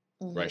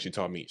 Right? She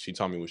taught me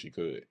what she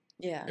could.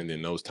 Yeah. And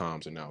then those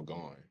times are now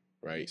gone.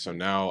 Right? So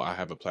now I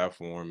have a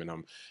platform, and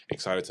I'm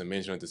excited to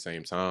mention at the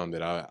same time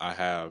that I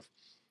have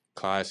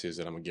classes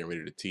that I'm getting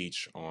ready to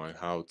teach on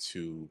how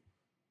to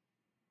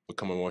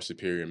become a more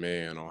superior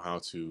man, on how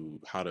to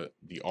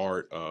the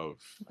art of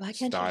why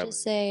can't styling. You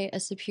just say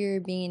a superior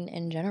being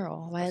in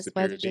general? Why is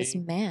it just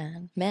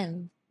men?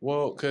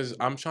 Well, because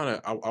I'm trying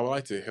to, I would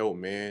like to help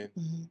men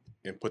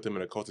and put them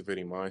in a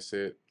cultivating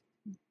mindset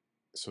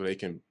so they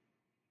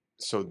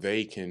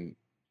can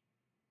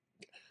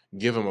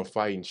give them a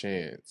fighting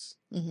chance.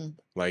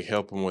 Like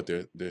help them with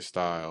their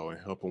style and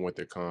help them with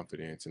their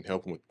confidence and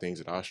help them with things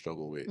that I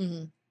struggle with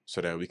so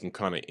that we can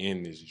kind of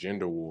end this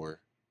gender war.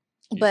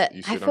 But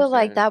I feel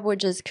like that would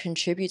just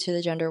contribute to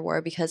the gender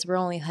war because we're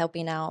only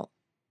helping out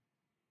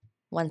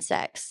one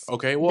sex.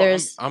 Okay, well,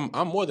 I'm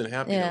more than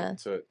happy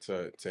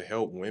to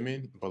help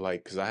women, but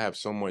like because I have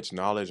so much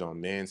knowledge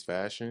on men's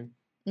fashion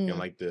and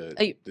like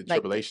the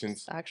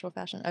tribulations, the actual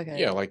fashion. Okay,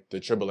 yeah, like the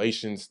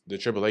tribulations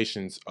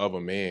of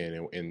a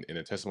man and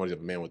the testimonies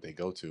of a man, what they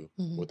go through.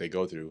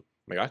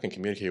 Like I can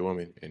communicate with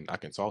women and I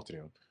can talk to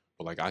them,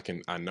 but like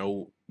I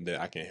know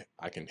that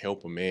I can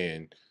help a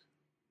man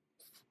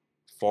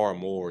far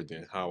more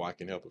than how I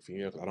can help a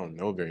female. I don't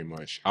know very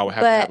much. I would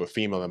have to have a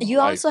female in my life.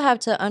 You also have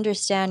to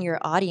understand your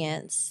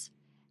audience.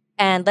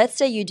 And let's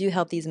say you do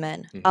help these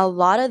men. A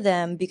lot of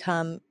them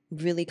become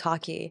really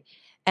cocky.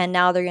 And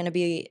now they're going to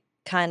be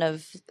kind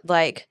of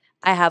like,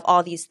 I have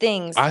all these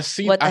things.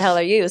 What the hell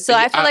are you? So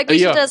I feel like we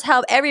should just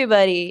help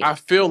everybody. I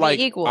feel like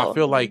equal. I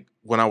feel like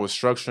when I was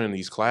structuring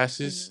these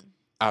classes,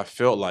 I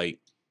felt like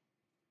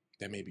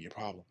that may be a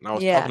problem. And I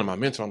was talking to my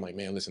mentor. I'm like,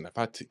 man, listen, if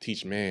I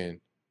teach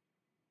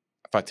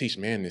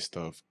men this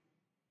stuff,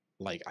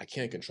 like I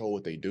can't control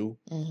what they do,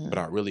 but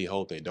I really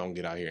hope they don't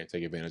get out here and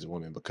take advantage of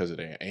women because of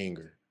their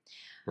anger.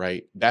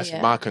 Right? That's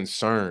my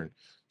concern.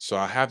 So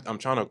I'm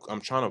trying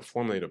to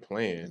formulate a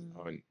plan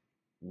on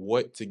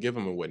what to give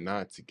them and what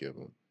not to give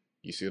them.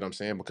 You see what I'm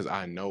saying? Because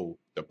I know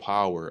the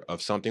power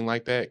of something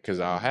like that because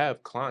I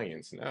have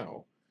clients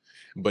now,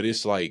 but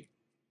it's like,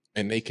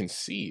 and they can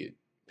see it.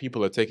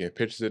 People are taking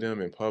pictures of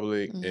them in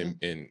public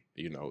and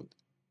you know,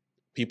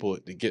 people,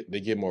 they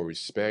get more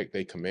respect,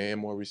 they command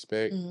more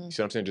respect. You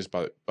see what I'm saying? Just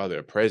by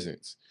their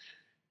presence,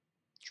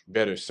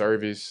 better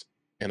service.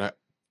 And I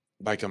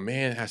like, a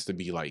man has to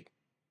be like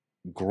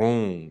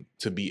groomed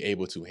to be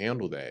able to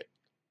handle that,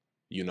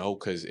 you know,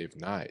 because if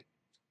not,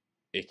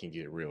 it can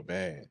get real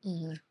bad.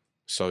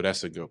 So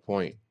that's a good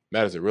point.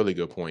 That is a really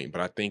good point.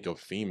 But I think of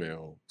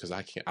female, because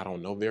I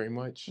don't know very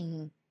much.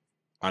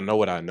 I know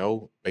what I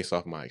know based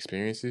off my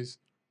experiences.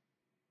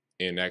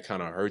 And that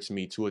kind of hurts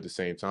me too at the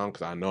same time,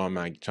 because I know I'm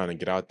not trying to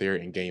get out there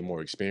and gain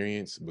more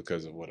experience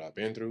because of what I've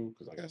been through.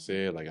 Because like I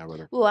said, like I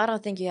rather. Well, I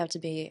don't think you have to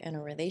be in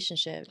a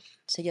relationship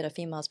to get a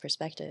female's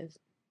perspective.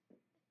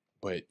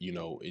 But you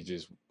know, it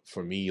just,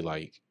 for me,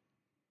 like,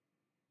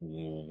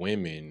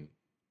 women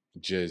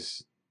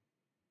just,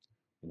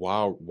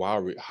 how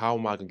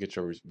am I gonna get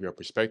your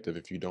perspective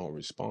if you don't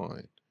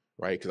respond,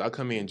 right? Because I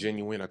come in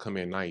genuine, I come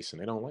in nice,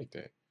 and they don't like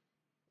that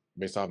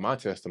based off my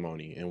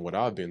testimony and what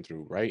I've been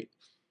through, right?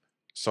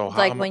 So it's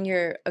like when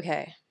you're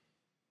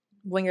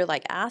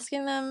like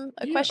asking them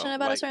a question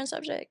about a certain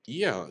subject.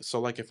 Yeah.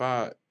 So like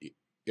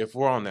if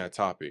we're on that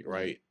topic,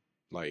 right?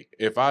 Like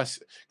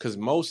because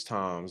most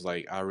times,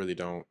 like I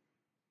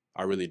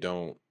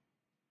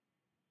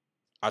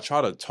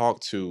try to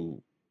talk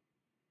to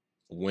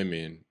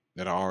women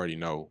that I already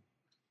know,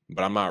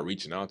 but I'm not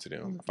reaching out to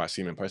them. If I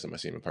see them in person, I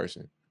see them in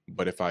person.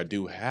 But if I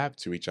do have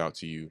to reach out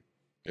to you,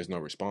 there's no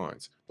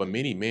response. But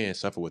many men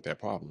suffer with that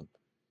problem.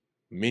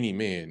 Many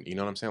men, you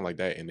know what I'm saying, like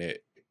that, and that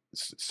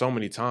so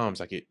many times,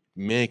 like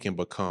men can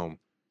become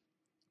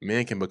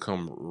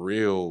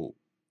real,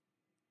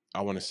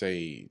 I want to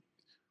say,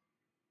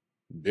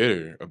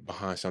 bitter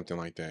behind something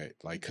like that,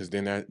 like, because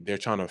then they're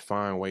trying to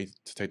find ways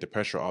to take the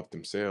pressure off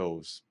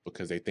themselves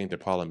because they think the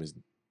problem is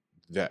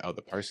that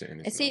other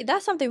person. And see,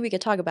 that's something we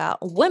could talk about.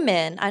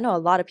 Women, I know a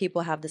lot of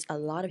people have this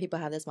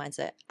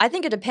mindset. I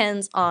think it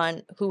depends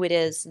on who it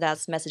is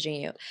that's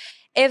messaging you.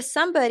 If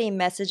somebody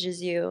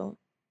messages you,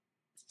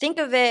 think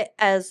of it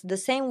as the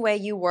same way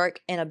you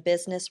work in a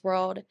business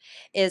world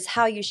is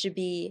how you should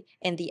be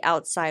in the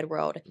outside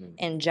world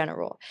in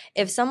general.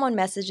 If someone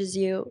messages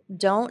you,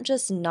 don't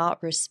just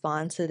not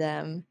respond to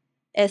them,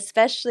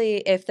 especially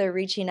if they're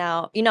reaching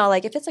out. You know,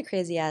 like if it's a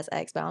crazy ass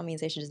ex, by all means,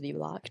 they should just be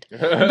blocked.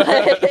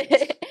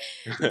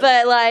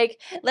 But like,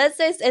 let's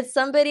say it's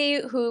somebody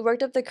who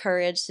worked up the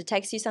courage to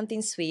text you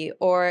something sweet,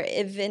 or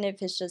even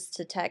if it's just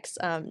to text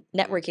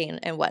networking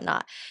and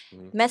whatnot.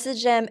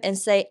 Message them and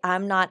say,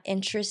 I'm not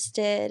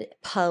interested,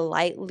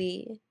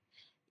 politely,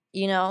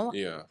 you know?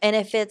 Yeah. And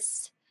if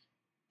it's,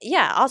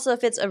 also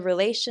if it's a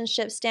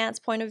relationship stance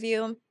point of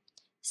view,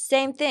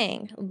 same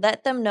thing.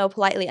 Let them know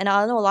politely. And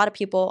I know a lot of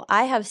people,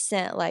 I have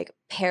sent like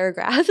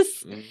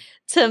paragraphs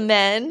to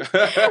men,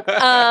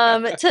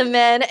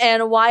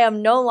 and why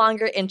I'm no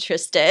longer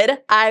interested.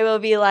 I will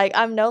be like,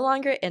 I'm no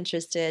longer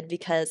interested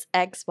because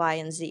X, Y,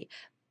 and Z.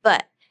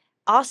 But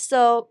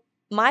also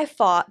my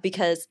fault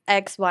because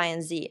X, Y,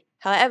 and Z.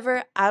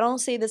 However, I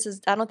don't think this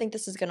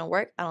is gonna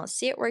work. I don't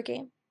see it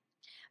working.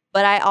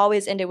 But I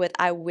always end it with,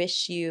 I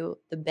wish you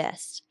the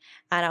best.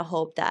 And I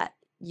hope that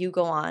you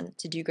go on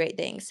to do great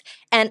things.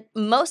 And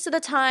most of the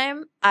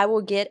time, I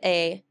will get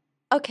a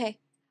okay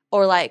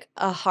or like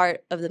a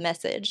heart of the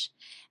message.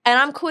 And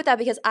I'm cool with that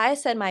because I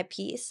said my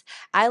piece.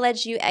 I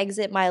let you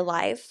exit my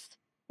life,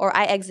 or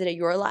I exited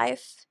your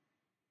life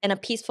in a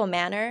peaceful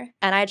manner.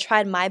 And I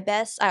tried my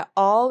best. I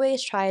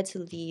always try to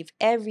leave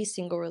every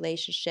single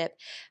relationship,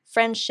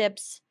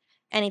 friendships,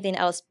 anything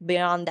else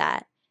beyond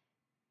that,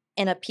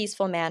 in a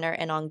peaceful manner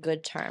and on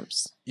good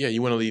terms. Yeah,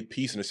 you want to leave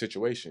peace in a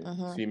situation.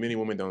 See, many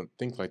women don't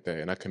think like that,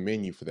 and I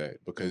commend you for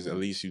that, because at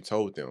least you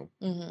told them,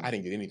 I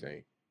didn't get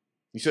anything.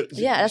 You said,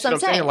 that's what I'm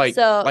saying. Like,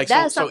 so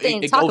that's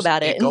something. Talk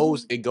about it.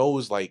 It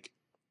goes like,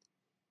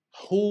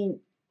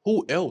 who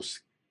else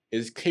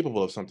is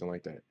capable of something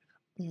like that?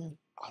 I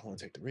don't want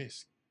to take the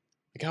risk.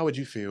 Like, how would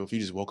you feel if you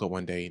just woke up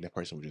one day and that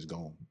person was just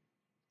gone?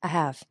 I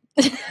have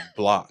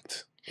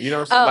blocked. You know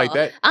what I'm saying? Like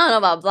that. I don't know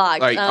about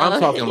blocked. Like I'm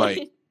talking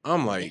like,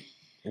 I'm like,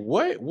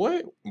 what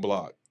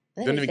blocked?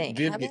 Let me think.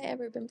 Have I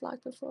ever been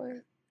blocked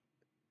before?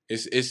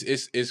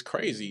 It's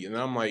crazy, and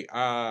I'm like,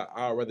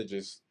 I'd rather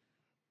just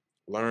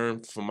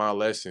learn from my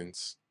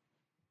lessons.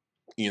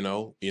 You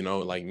know,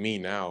 like me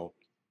now,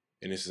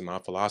 and this is my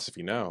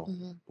philosophy now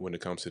when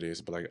it comes to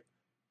this. But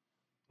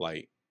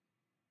like,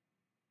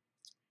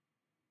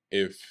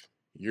 if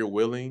you're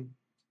willing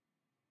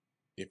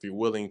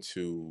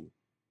to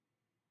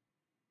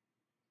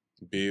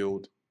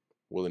build,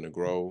 willing to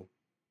grow,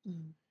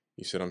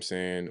 you see what I'm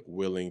saying?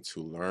 Willing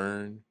to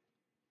learn,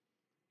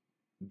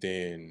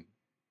 then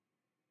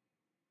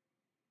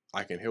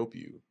I can help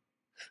you,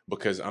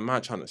 because I'm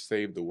not trying to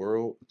save the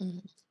world.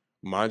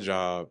 My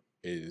job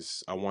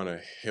is, I want to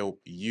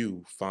help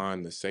you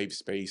find the safe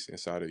space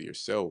inside of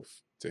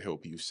yourself to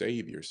help you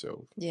save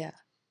yourself. Yeah.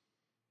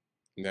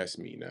 And that's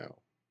me now.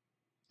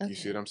 Okay. You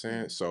see what I'm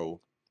saying?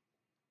 So,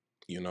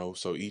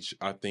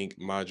 I think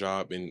my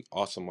job and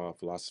also my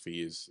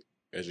philosophy is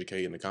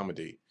educate and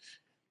accommodate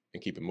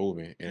and keep it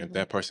moving. And if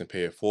that person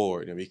pay it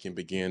forward, then we can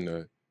begin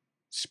to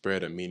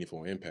spread a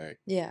meaningful impact.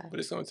 Yeah. But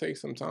it's gonna take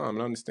some time,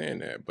 and I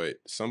understand that. But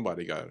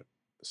somebody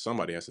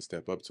has to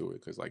step up to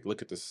it, because like,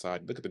 look at the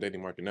society, look at the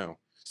dating market now.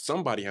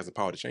 Somebody has the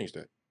power to change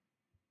that.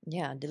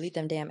 Yeah, delete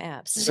them damn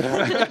apps.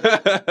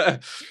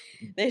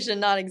 They should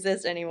not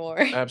exist anymore.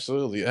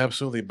 Absolutely,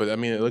 absolutely. But I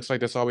mean, it looks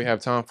like that's all we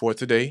have time for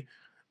today.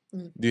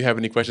 Do you have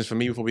any questions for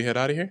me before we head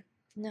out of here?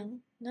 No.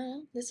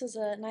 This was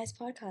a nice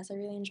podcast. I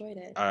really enjoyed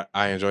it.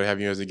 I enjoyed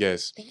having you as a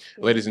guest. Thank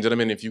you. Ladies and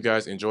gentlemen, if you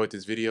guys enjoyed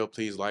this video,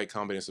 please like,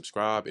 comment, and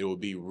subscribe. It would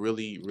be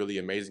really, really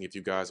amazing if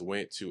you guys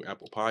went to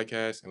Apple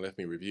Podcasts and left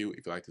me a review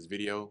if you like this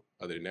video.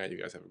 Other than that,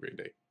 you guys have a great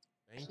day.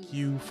 Thank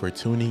you for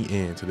tuning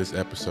in to this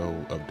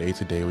episode of Day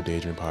to Day with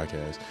Daidrien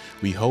podcast.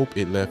 We hope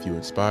it left you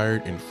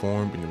inspired,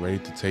 informed, and ready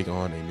to take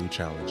on a new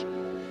challenge.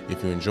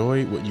 If you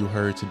enjoyed what you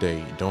heard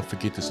today, don't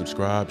forget to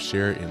subscribe,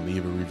 share, and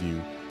leave a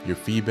review. Your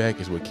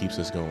feedback is what keeps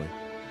us going.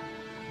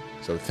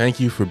 So thank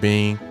you for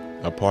being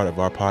a part of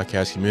our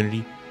podcast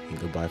community, and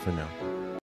goodbye for now.